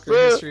 Yes, Conqueror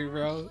sir. history,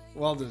 bro.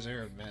 Well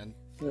deserved, man.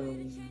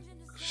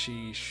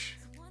 Sheesh.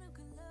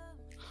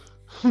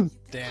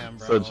 Damn,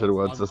 bro. Sunshine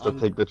wants us to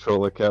take the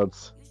troll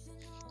accounts.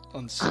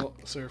 On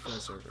Surfill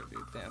server,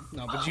 dude. Damn.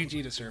 No, but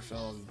GG to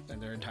Surfill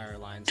and their entire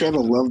lines. Gotta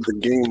love the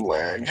game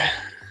lag.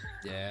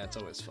 Yeah, it's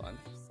always fun.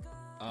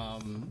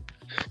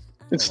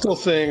 It's still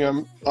saying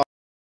I'm.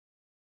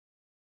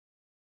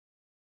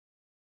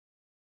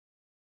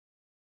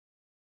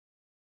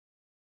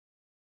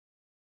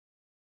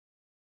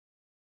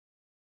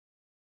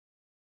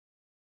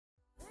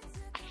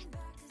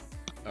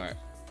 Alright.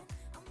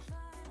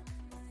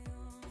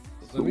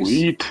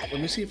 Sweet.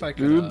 Let me see if I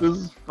can. Dude, this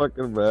is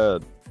fucking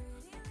bad.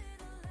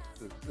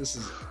 This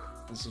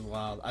is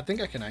wild. I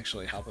think I can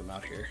actually help him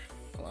out here.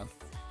 Hold on.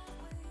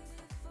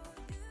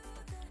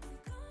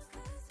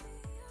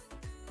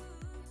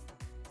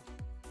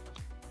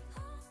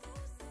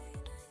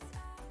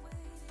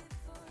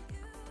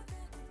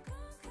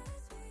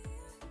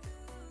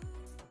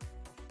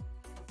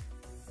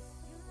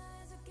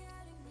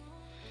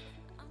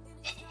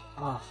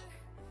 Ah.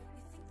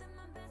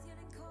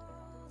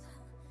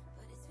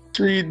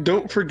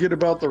 Don't forget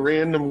about the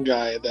random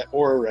guy that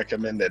Aura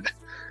recommended.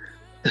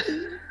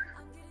 There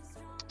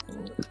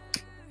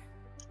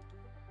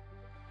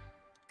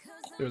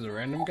was a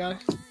random guy?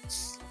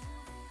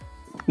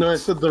 No, I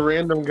said the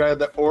random guy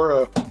that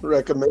Aura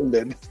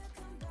recommended.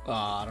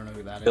 I don't know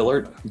who that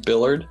is.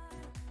 Billard?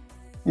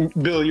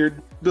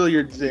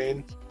 Billiard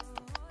Zane.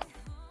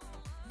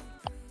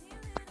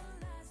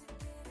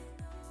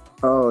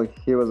 Oh,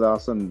 he was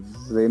awesome.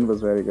 Zane was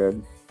very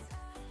good.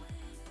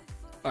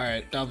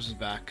 Alright, Dubs is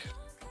back.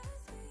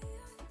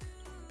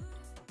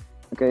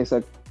 Okay,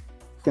 so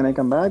can I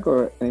come back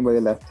or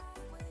anybody left?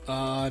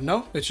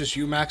 No, it's just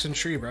you, Max, and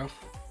Tree, bro.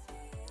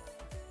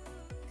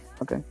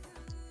 Okay.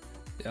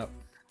 Yep.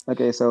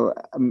 Okay, so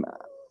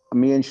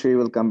me and Shri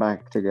will come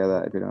back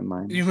together if you don't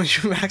mind. You,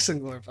 Max, and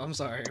Glorp. I'm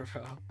sorry,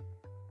 bro.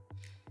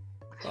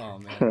 Oh,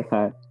 man.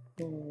 Right.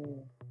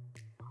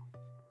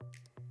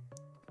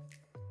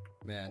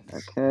 Man.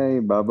 Okay,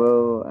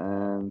 bubble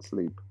and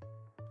sleep.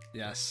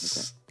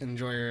 Yes. Okay.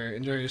 Enjoy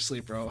your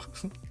sleep, bro.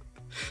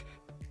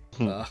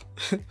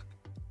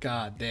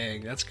 God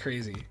dang, that's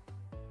crazy.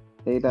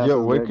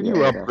 Yo, when can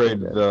you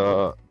upgrade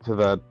to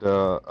that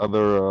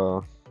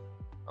other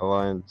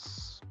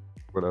alliance,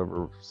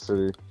 whatever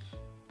city?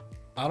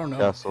 I don't know.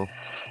 Castle.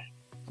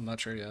 I'm not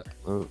sure yet.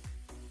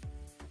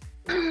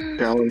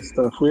 Galley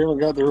stuff. We haven't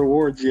got the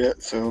rewards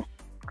yet, so.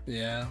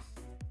 Yeah.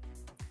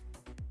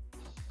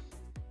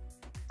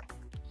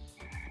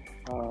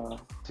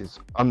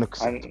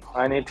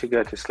 I need to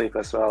go to sleep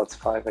as well. It's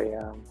 5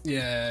 a.m.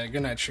 Yeah,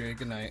 good night, Tree.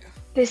 Good night.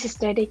 This is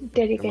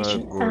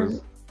dedication.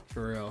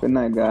 For real. Good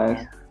night,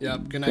 guys.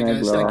 Yep, good night,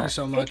 guys. Thank you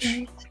so much. Good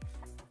night.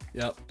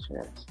 Yep.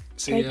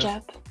 See Great ya.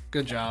 job.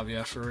 Good job,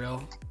 yeah, for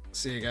real.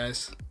 See you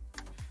guys.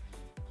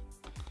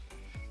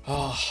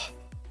 Oh.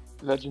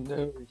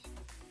 Legendary.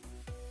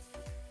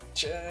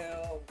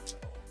 Chill.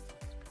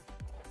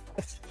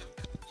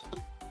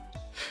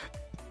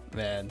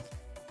 Man.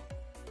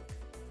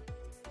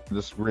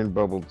 This green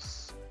bubble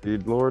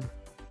speed lord.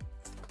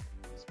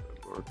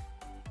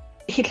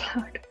 Speed lord.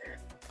 Lord.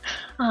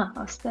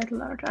 Ah, Stead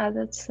Lord. Ah,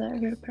 that's a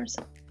real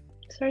person.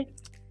 Sorry.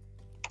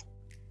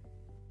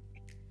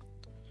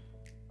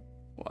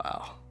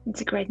 Wow.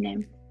 It's a great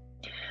name.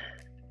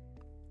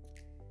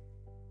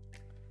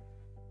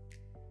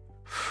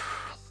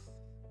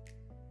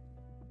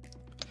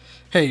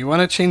 Hey, you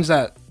want to change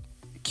that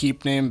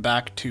keep name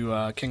back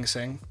to King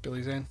Sing,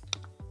 Billy Zane?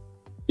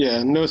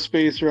 Yeah, no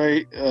space,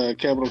 right?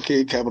 Capital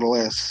K, capital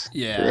S.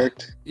 Yeah.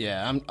 Correct?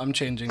 Yeah, I'm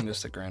changing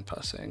this to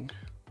Grandpa Sing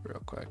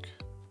real quick.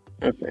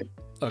 Okay.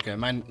 Okay,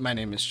 my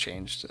name is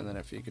changed, and then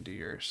if you could do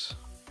yours.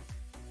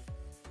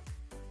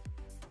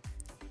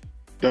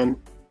 Done.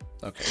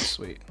 Okay,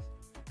 sweet.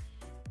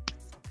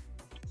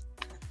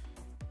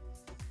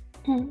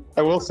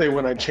 I will say,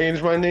 when I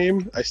changed my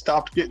name, I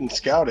stopped getting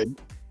scouted.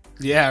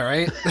 Yeah,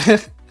 right?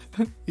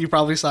 You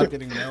probably stopped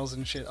getting mails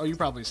and shit. Oh, you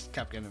probably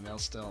kept getting mail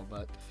still,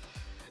 but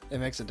it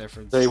makes a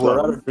difference. Hey, we're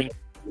out of green.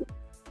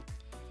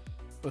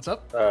 What's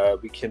up?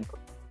 We can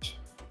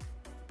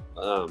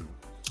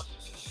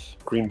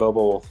green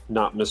bubble,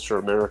 not Mr.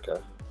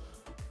 America.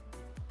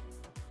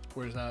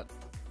 Where's that?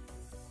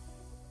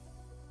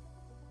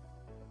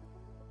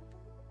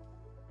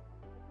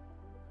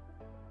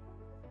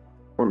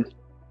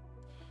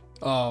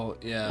 Oh,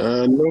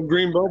 yeah. No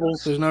green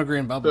bubbles. There's no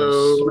green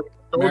bubbles. So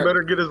someone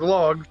better get his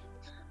log.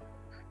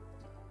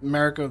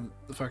 America,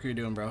 the fuck are you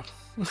doing, bro?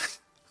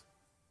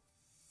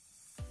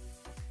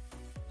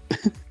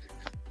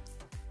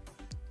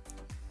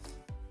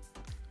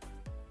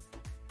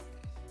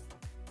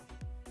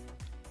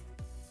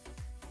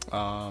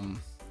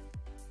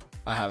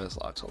 I have his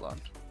logs, hold on.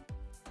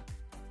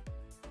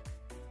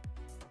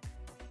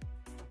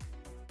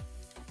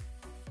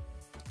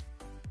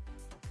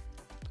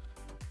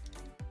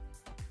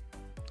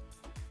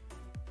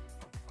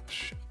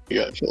 You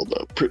got filled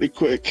up pretty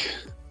quick.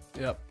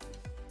 Yep.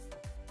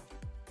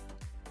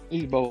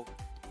 He's both.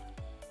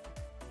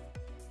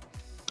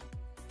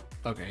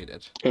 Okay, he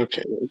did.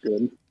 Okay, we're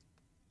good.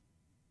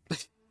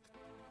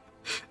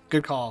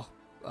 Good call.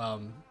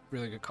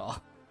 Really good call.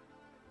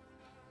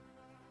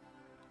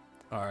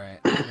 Alright,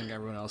 I think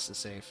everyone else is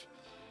safe.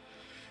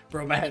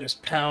 Bro, my head is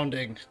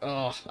pounding.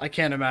 Oh, I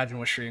can't imagine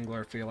what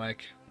Shreengler feel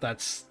like.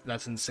 That's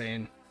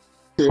insane.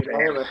 Dude,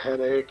 I have a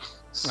headache.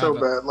 So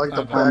bad. Like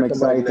the back I'm of my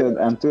excited.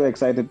 neck. I'm too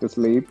excited to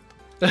sleep.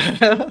 Dude,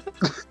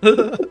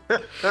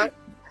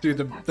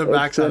 the It's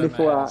backside of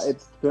 24 my hours. head.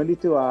 It's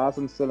 22 hours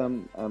and still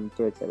I'm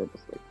too excited to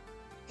sleep.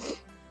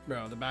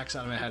 Bro, the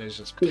backside of my head is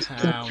just Just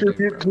pounding,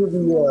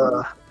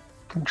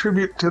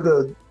 contribute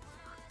to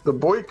the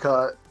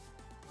boycott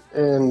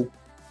and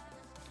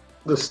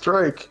the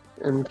strike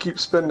and keep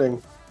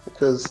spending,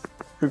 because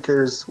who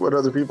cares what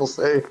other people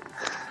say?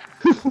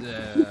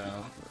 Yeah,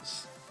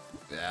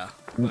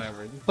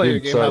 whatever. Play your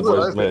game.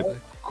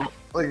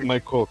 My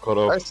cool cut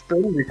off. I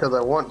spend because I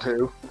want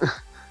to.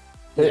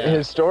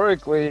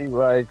 Historically,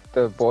 like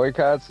the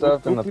boycott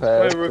stuff in the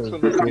past has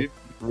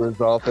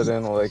resulted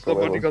in like a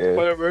little gay.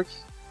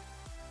 Fireworks.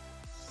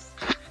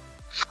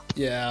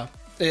 Yeah.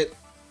 It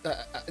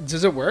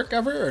does it work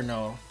ever or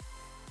no?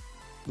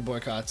 The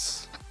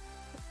boycotts,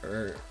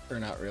 or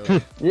not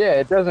really. Yeah,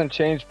 it doesn't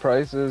change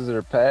prices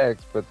or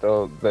packs, but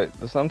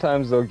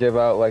sometimes they'll give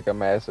out like a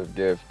massive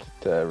gift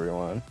to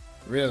everyone.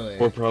 Really?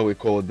 Or probably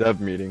call a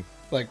dev meeting.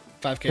 Like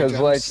 5K Because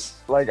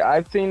jumps? like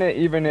I've seen it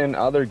even in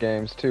other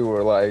games too,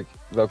 where like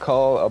they'll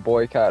call a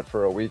boycott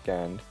for a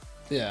weekend.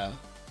 Yeah.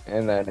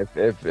 And then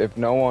if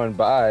no one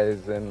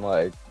buys, then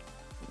like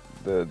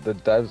the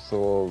devs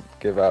will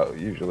give out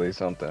usually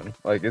something.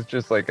 Like it's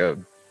just like I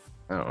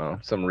don't know,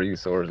 some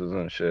resources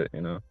and shit,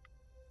 you know.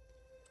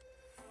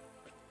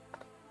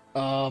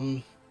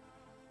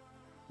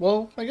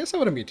 Well, I guess that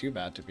wouldn't be too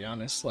bad, to be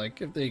honest.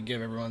 Like, if they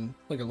give everyone,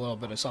 like, a little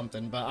bit of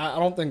something. But I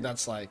don't think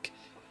that's, like,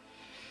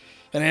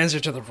 an answer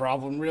to the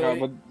problem, really.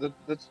 Yeah, but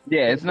that's...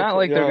 Yeah, it's not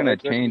like they're gonna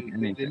exactly. change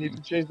anything. They need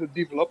to change the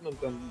development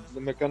and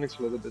the mechanics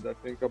a little bit, I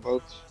think,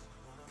 about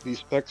these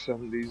specs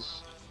and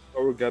these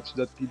power gaps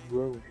that keep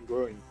growing and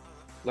growing.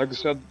 Like I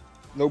said,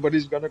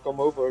 nobody's gonna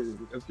come over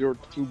if you're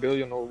 2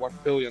 billion or 1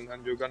 billion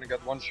and you're gonna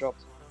get one shot.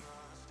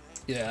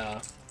 Yeah.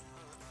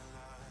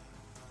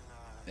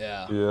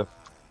 Yeah. Yeah,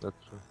 that's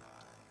true.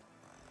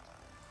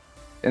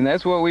 And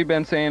that's what we've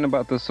been saying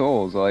about the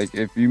souls. Like,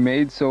 if you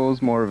made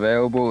souls more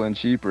available and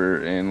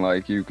cheaper, and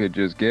like you could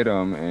just get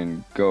them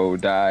and go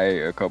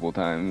die a couple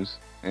times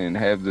and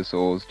have the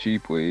souls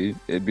cheaply,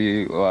 it'd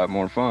be a lot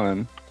more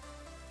fun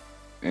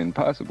and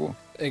possible.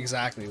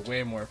 Exactly.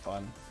 Way more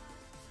fun.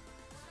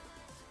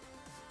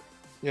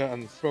 Yeah,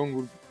 and Throne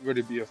would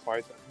really be a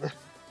fight.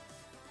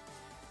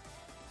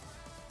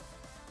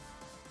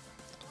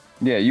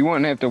 Yeah, you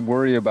wouldn't have to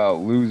worry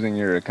about losing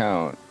your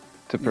account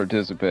to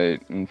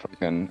participate in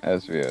fucking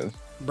SvS.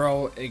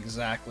 Bro,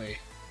 exactly.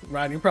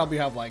 Ryan, you probably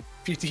have, like,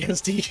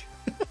 PTSD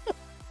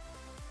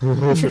from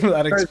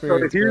that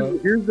experience, bro.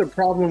 Here's the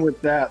problem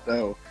with that,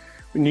 though.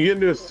 When you get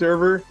into a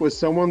server with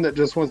someone that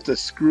just wants to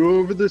screw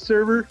over the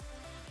server,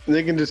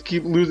 they can just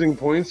keep losing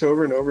points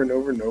over and over and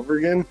over and over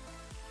again.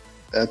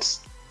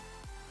 That's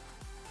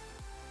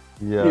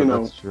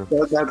that's true.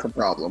 That's a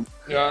problem.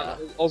 Yeah.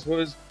 Also,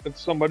 if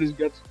somebody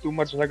gets too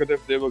much negative,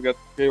 they will get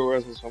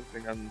KOS or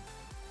something, and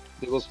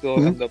they will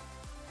still end up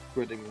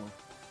quitting.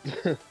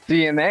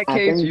 See, in that I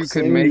case, think you could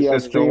seeing make your the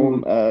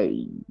stream,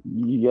 soul.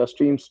 your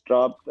streams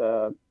dropped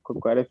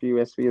quite a few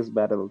SvS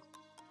battles.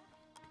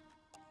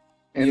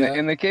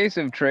 In the case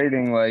of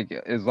trading, like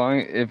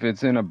if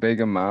it's in a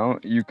big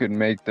amount, you could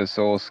make the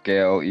soul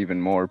scale even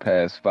more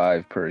past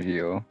 5 per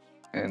heal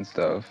and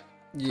stuff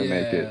to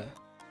make it.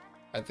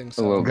 I think a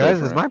so. little Guys,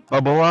 different. is my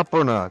bubble up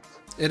or not?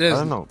 It is.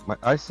 I don't know.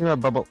 I see my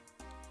bubble.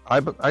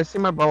 I see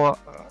my bubble.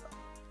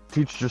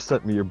 Teach just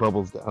sent me your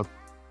bubbles down.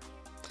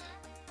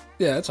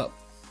 Yeah, it's up.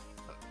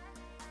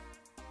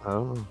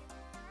 Oh.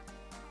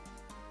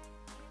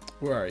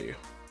 Where are you?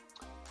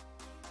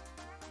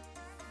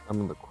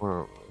 I'm in the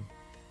corner.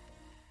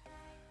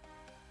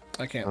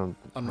 I can't.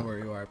 I don't know where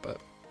you are,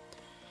 but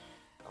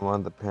I'm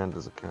on the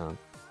Panda's account.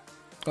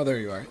 oh, there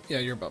you are. Yeah,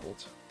 you're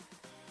bubbled.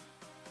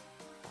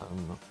 I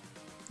don't know.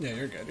 Yeah,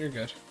 you're good. You're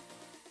good.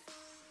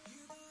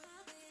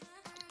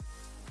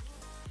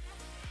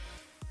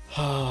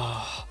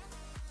 Oh,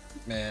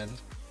 man.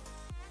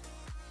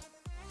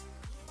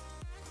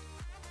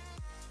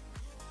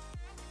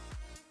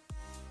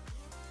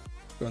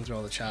 Going through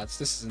all the chats.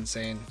 This is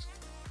insane.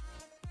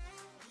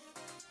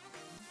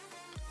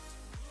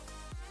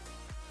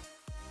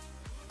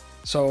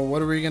 So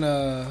what are we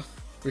gonna...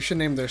 We should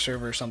name their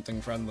server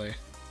something friendly.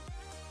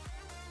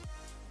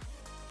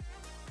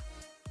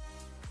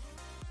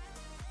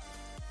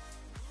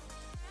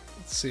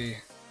 Let's see.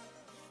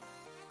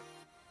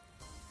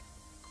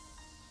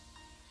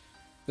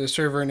 The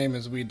server name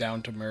is We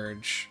Down to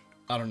Merge.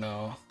 I don't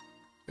know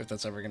if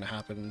that's ever gonna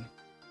happen.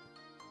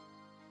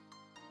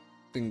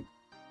 I think...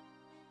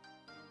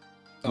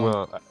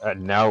 Well,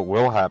 now it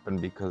will happen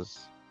because...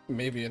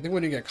 Maybe. I think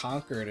when you get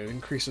conquered, it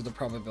increases the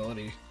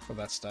probability for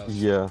that stuff.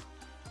 Yeah.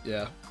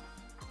 Yeah.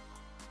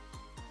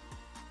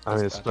 I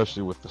mean,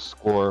 especially with the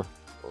score.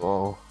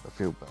 Oh, I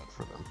feel bad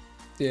for them.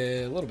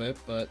 Yeah, a little bit,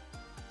 but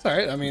it's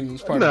alright. I mean,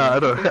 it's part No, of I the,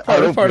 don't. it's I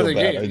don't part of feel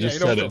the bad. game. I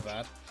just yeah, you said don't it. feel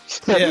bad.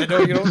 Yeah, no,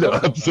 you don't No, feel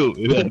bad.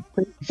 absolutely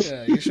not.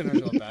 Yeah, you shouldn't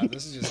feel bad.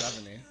 This is just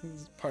happening.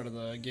 This is part of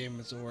the game.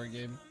 It's a war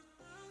game.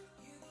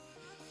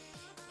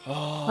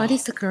 Oh, What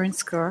is the current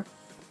score?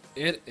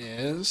 it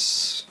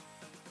is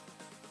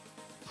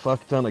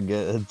Fuck ton of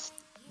goods.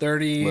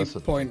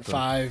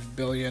 30.5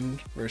 billion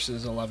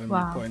versus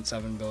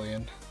 11.7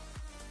 billion.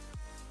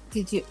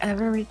 Did you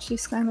ever reach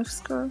this kind of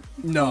score?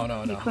 No,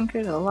 no, You no.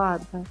 conquered a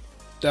lot, but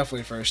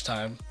Definitely first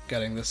time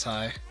getting this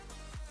high.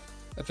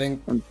 I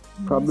think And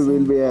probably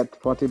will be at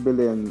 40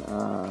 billion.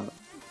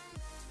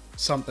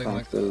 something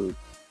like thanks to- that.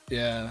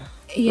 Yeah.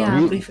 yeah,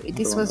 So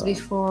this was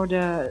before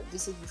the.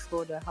 This is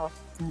before the half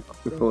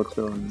of the Before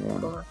throne, yeah.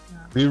 score,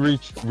 We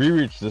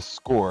reached the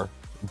score,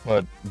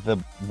 but the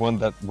one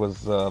that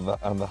was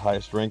on the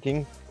highest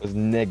ranking was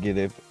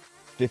negative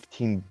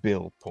 15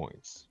 bill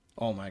points.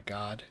 Oh my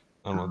god.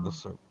 On the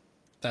server.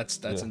 That's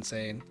Yeah.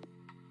 insane.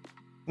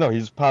 No,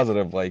 he's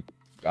positive. Like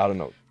I don't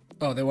know.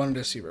 Oh, they wanted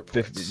to see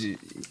reports. 50.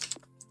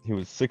 He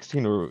was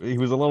 16, or he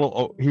was a little.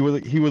 Oh, he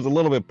was a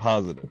little bit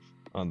positive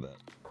on that.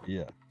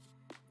 Yeah.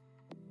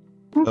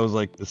 That was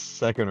like the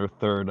second or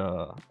third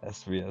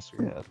SvS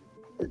we had.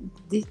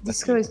 This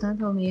score is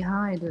not only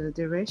high,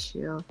 the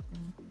ratio of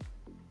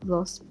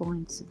lost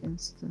points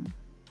against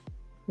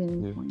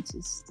winning Yeah. points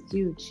is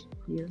huge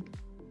here.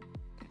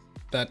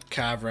 That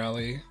Cav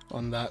rally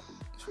on that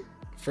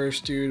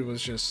first dude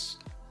was just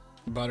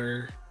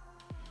butter.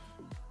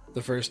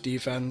 The first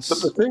defense.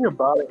 But the thing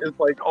about it is,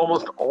 like,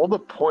 almost all the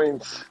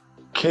points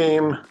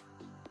came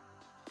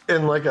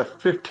in like a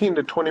 15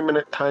 to 20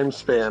 minute time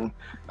span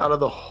out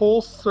of the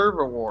whole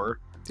server war.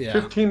 Yeah.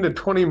 15 to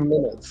 20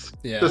 minutes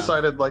Yeah.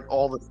 decided like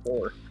all the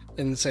score.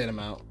 Insane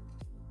amount.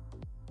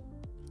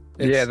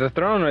 Yeah, the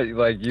throne rate,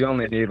 like you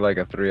only need like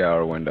a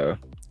 3-hour window,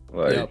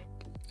 like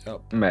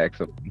Yep.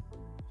 maximum.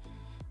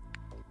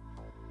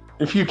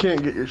 If you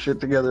can't get your shit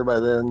together by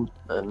then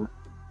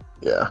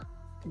yeah.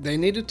 They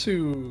needed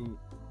to,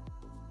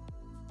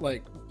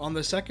 like, on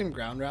the second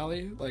ground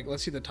rally, like,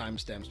 let's see the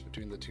timestamps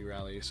between the two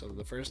rallies. So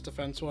the first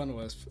defense one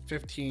was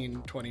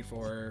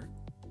 15:24.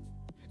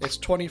 It's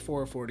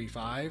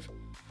 24:45,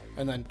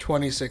 and then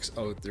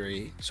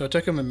 26:03. So it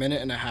took him a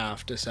minute and a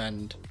half to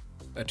send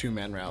a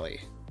two-man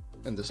rally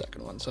in the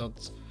second one. So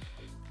it's,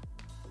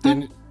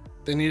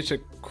 they needed to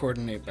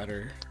coordinate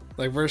better,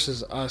 like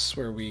versus us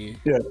where we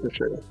for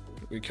sure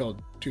we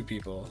killed 2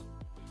 people.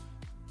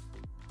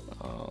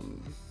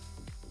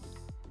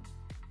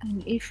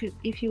 And if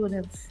you would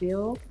have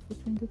filled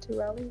between the two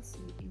rallies,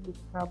 you would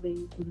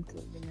probably wouldn't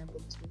have been able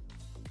to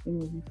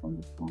remove me from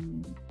the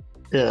phone.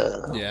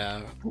 Yeah.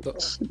 Yeah.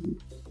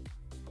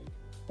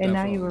 And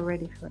now you were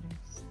ready for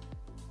this.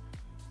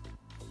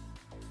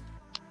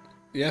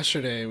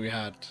 Yesterday we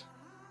had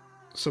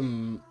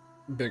some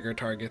bigger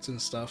targets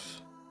and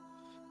stuff.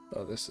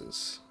 Oh, this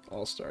is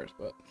all stars,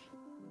 but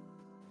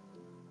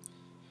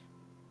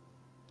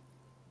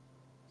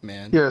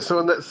man. Yeah, so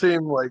in that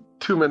same like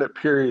 2-minute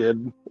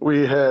period,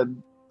 we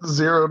had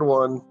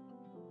 0-1.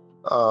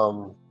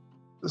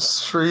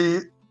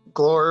 Street,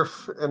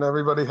 Glorf, and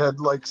everybody had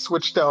like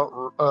switched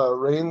out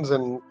Reigns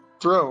and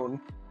Throne,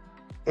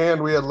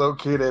 and we had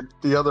located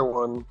the other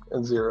one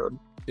and zeroed.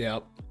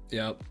 Yep.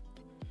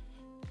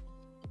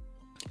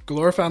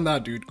 Glor found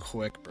that dude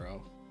quick,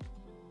 bro.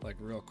 Like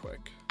real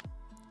quick.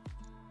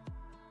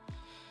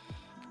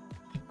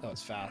 That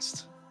was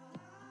fast.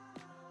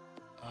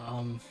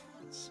 Oh,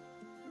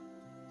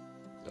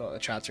 the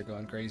chats are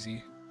going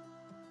crazy.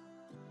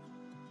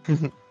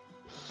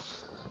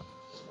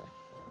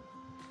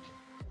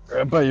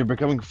 Grandpa, you're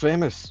becoming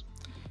famous.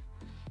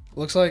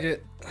 Looks like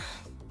it.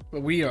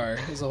 But we are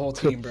as a whole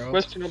team, bro.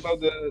 Question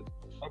about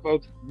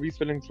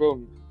refilling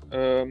throne.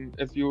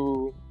 If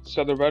you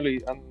set a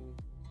rally and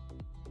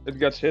it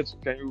gets hit,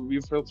 can you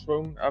refill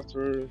throne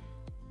after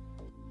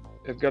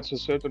it gets a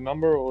certain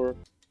number, or?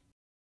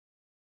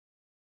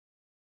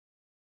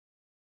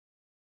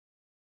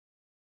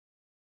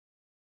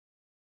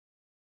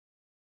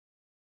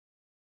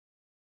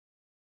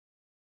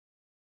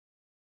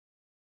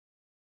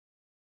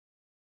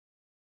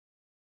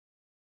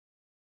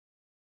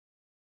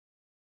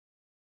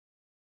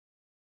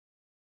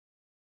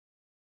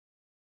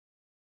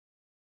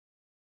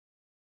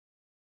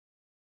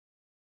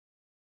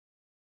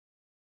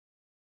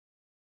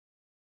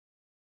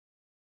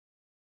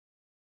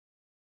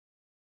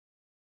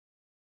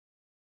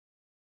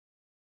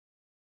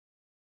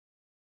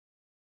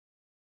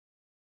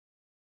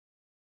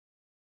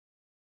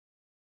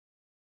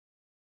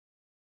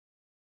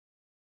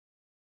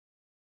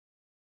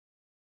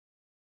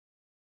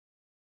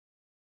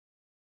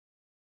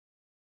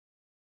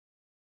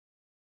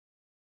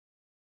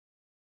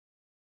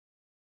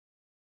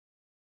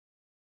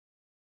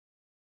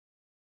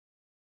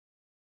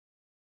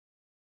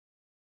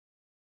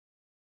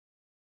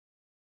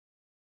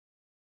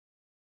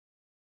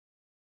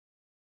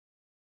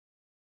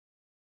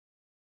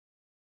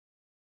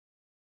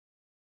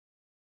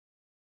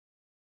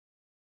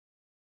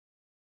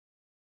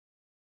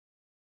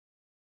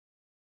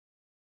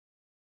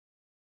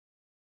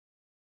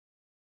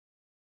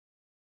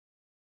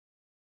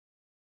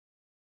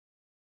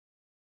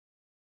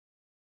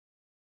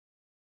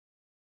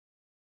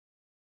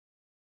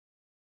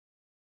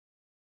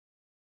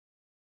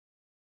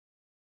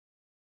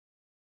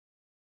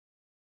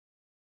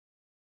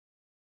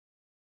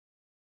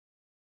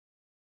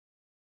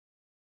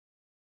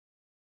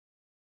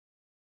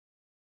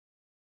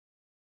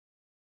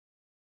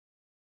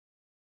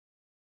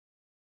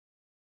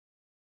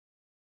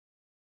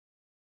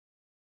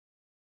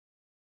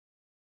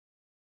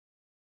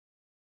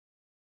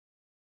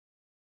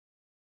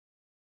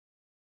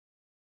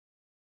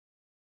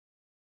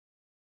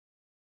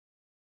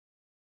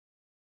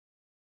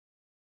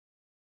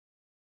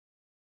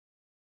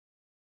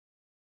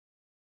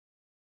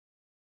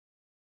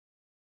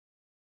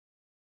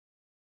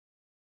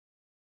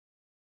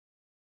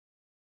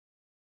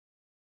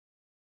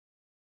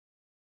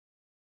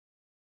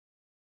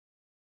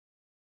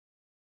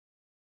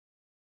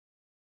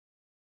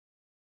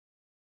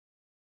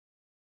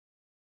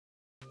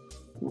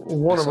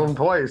 One of them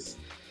twice.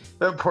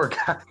 That poor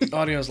guy.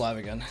 Audio's live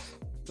again.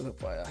 Let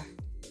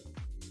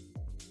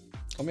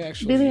me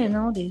actually. Billy, I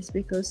know this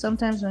because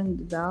sometimes when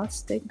the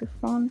dots take the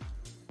phone, I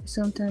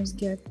sometimes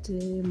get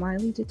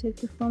Miley to take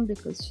the phone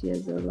because she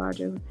has a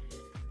larger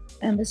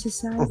embassy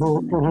size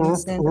and I can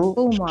send a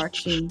full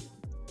marching,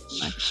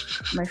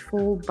 my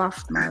full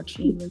buffed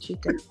marching when she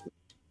takes it.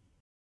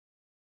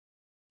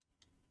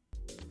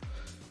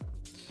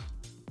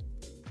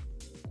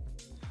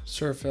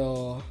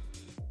 Surfill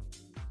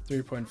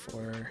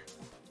 3.4.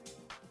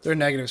 They're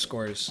negative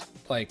scores.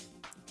 Like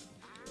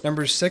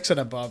numbers 6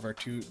 and above are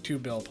two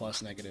bill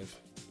plus negative.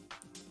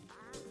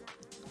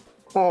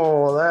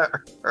 Oh, that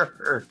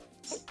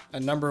hurts.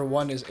 And number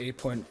 1 is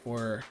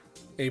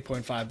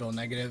 8.5 bill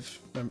negative.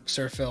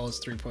 Surfill is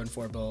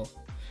 3.4 bill.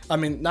 I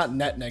mean, not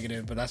net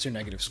negative, but that's your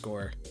negative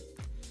score.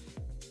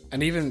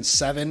 And even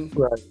 7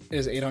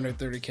 is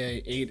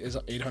 830k, 8 is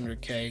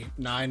 800k,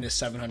 9 is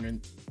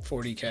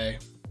 740k,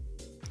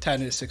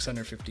 10 is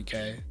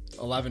 650k,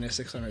 11 is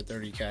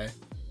 630k.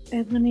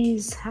 Ebony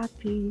is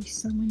happy.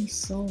 So many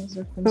souls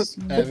are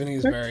consumed. Ebony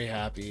is very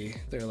happy.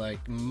 They're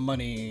like,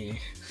 money,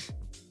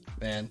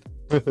 man.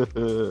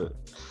 I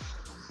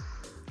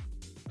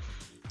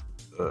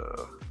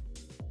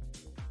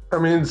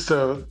mean,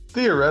 so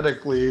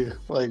theoretically,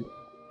 like,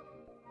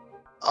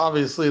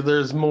 obviously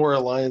there's more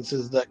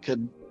alliances that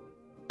could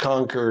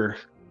conquer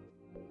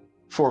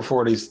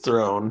 440's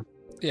throne.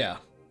 Yeah,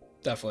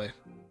 definitely.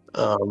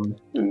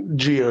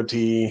 GOT,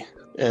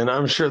 and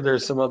I'm sure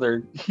there's some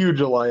other huge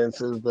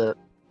alliances that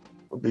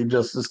would be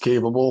just as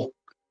capable.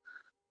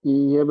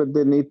 Yeah, but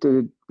they need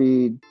to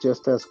be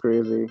just as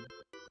crazy.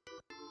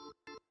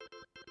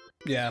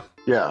 Yeah.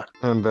 Yeah.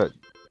 And that,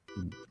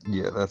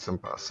 yeah, that's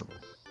impossible.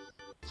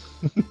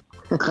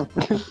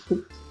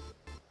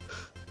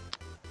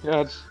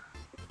 Yeah, it's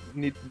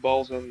need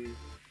balls and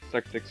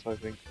tactics, I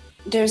think.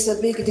 There's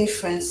a big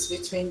difference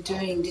between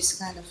doing this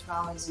kind of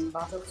rallies in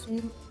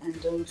Battlefield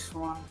and doing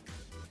fun.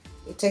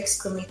 It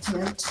takes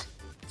commitment.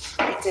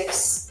 It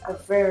takes a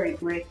very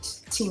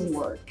great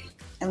teamwork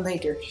and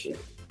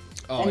leadership.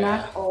 Oh, and yeah.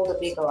 not all the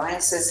big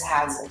alliances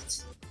has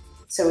it.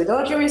 So with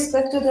all due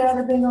respect to the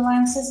other big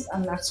alliances,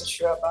 I'm not so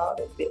sure about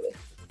it, Billy.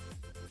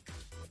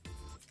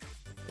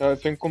 I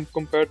think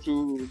compared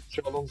to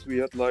Challenge, we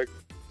had like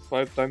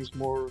 5 times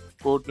more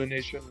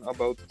coordination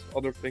about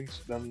other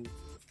things than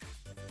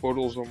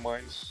portals or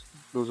mines.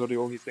 Those are the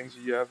only things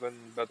you have in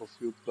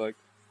Battlefield. Like,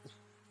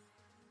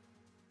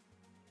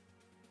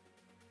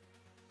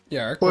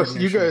 Yeah, our Plus,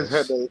 you coordination guys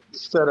had was- to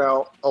set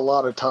out a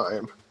lot of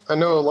time. I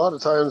know a lot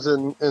of times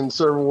in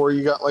server war,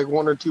 you got like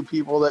 1 or 2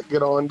 people that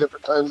get on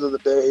different times of the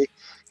day.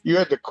 You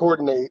had to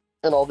coordinate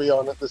and all be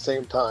on at the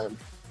same time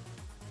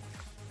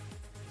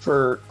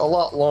for a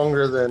lot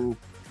longer than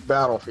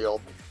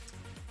Battlefield.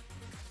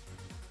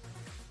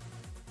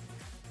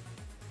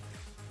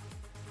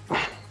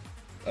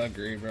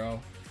 Agree, bro.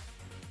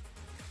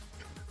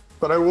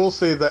 But I will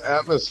say the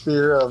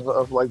atmosphere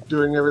of like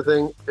doing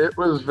everything, it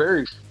was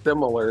very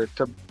similar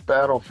to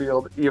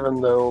Battlefield,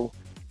 even though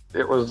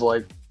it was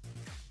like,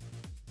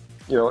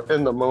 you know,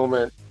 in the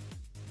moment,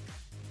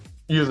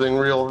 using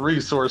real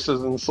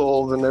resources and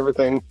souls and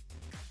everything.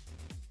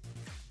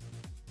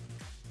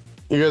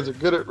 You guys are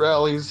good at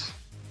rallies,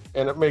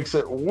 and it makes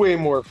it way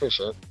more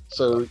efficient,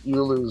 so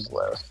you lose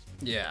less.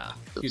 Yeah,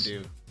 you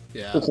do.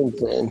 Yeah. It's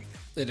insane.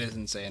 It is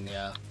insane,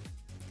 yeah.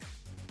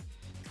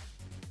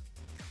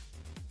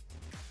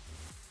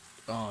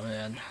 Oh,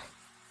 man.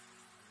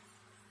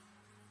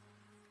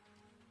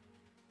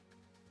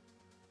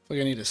 Like,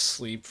 I need to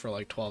sleep for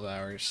like 12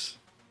 hours.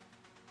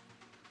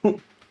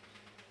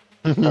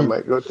 I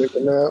might go take a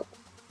nap.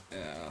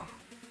 Yeah.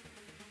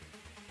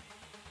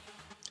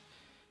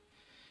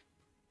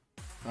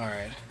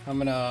 Alright, I'm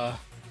gonna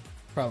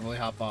probably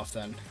hop off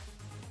then.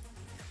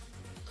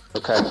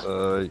 Okay.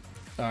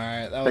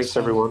 Alright, that was Thanks,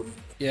 fun. everyone.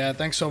 Yeah,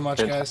 thanks so much,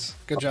 guys.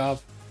 Good job.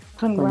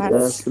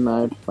 Congrats. Good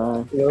night.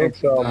 Bye. No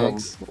problem.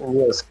 Thanks.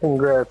 Yes,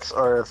 congrats,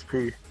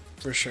 RSP.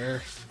 For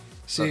sure.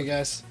 See you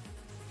guys.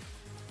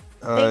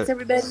 Thanks,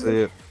 everybody. See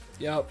you.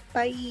 Yep.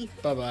 Bye.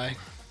 Bye-bye.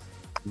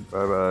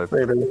 Bye bye.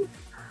 Later.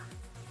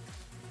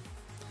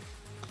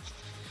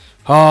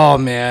 Oh,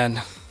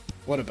 man.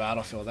 What a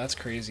battlefield. That's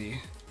crazy.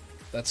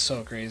 That's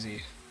so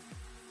crazy.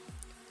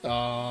 A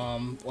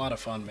lot of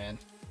fun, man.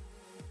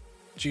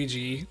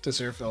 GG to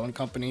Surfil and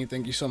company.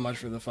 Thank you so much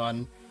for the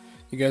fun.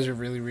 You guys are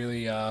really,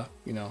 really,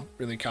 you know,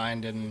 really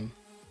kind and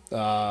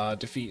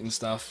defeat and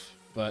stuff.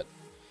 But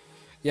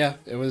yeah,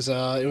 it was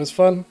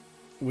fun.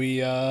 We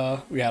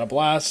had a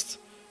blast.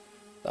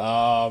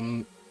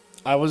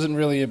 I wasn't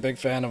really a big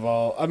fan of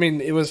all. I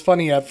mean, it was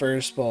funny at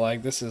first, but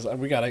like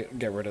we gotta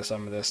get rid of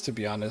some of this. To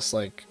be honest,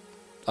 like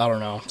I don't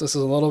know, this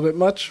is a little bit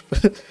much,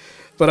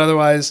 but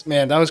otherwise,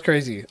 man, that was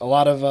crazy. A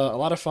lot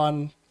of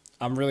fun.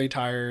 I'm really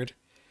tired.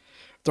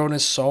 Throne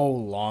is so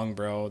long,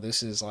 bro.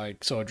 This is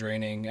like so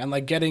draining, and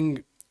like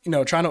getting, you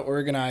know, trying to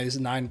organize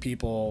 9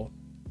 people,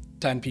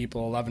 10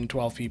 people, 11,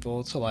 12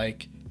 people to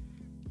like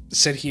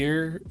sit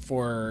here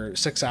for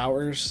 6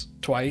 hours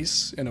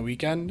twice in a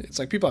weekend. It's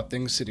like people have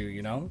things to do,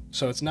 you know?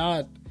 So it's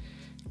not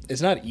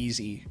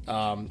easy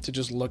to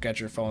just look at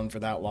your phone for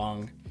that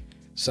long.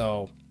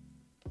 So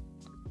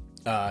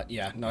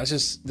yeah, no, it's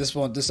just this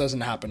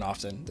doesn't happen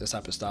often, this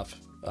type of stuff.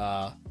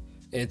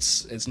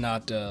 It's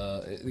not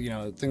you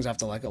know, things have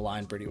to like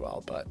align pretty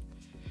well, but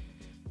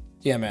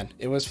yeah, man,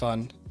 it was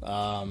fun.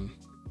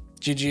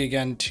 GG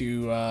again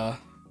to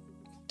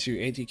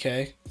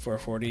ATK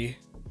 440.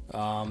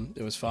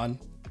 It was fun,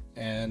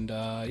 and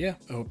yeah,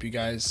 I hope you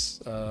guys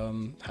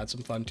had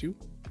some fun too,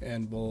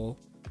 and we'll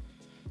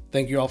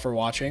thank you all for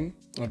watching.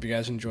 I hope you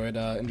guys enjoyed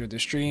the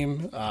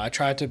stream. I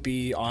tried to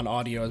be on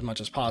audio as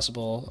much as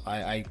possible.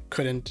 I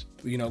couldn't,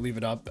 you know, leave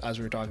it up as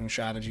we were talking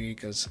strategy,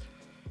 because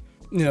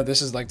you know,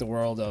 this is like the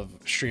world of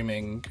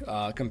streaming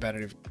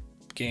competitive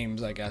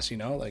games, I guess, you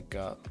know, like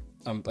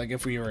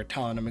if we were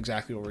telling them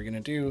exactly what we're gonna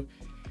do,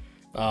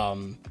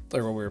 or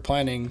what we were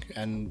planning,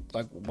 and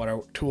like what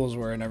our tools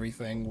were and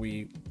everything,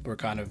 we were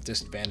kind of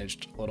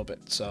disadvantaged a little bit.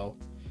 So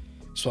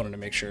just wanted to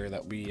make sure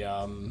that we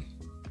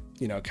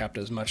you know, kept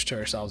as much to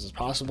ourselves as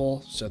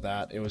possible, so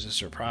that it was a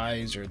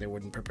surprise or they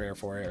wouldn't prepare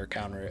for it or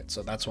counter it.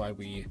 So that's why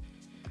we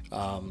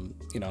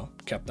you know,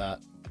 kept that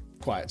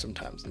quiet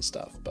sometimes and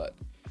stuff. But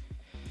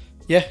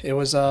yeah, it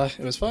was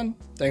fun.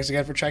 Thanks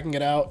again for checking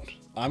it out.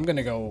 I'm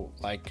gonna go,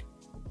 like,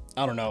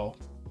 I don't know,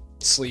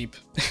 sleep.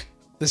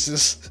 This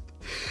is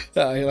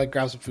like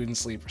grab some food and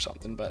sleep or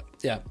something. But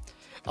yeah,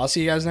 I'll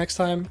see you guys next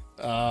time.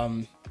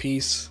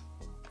 Peace,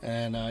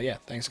 and yeah,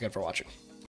 thanks again for watching.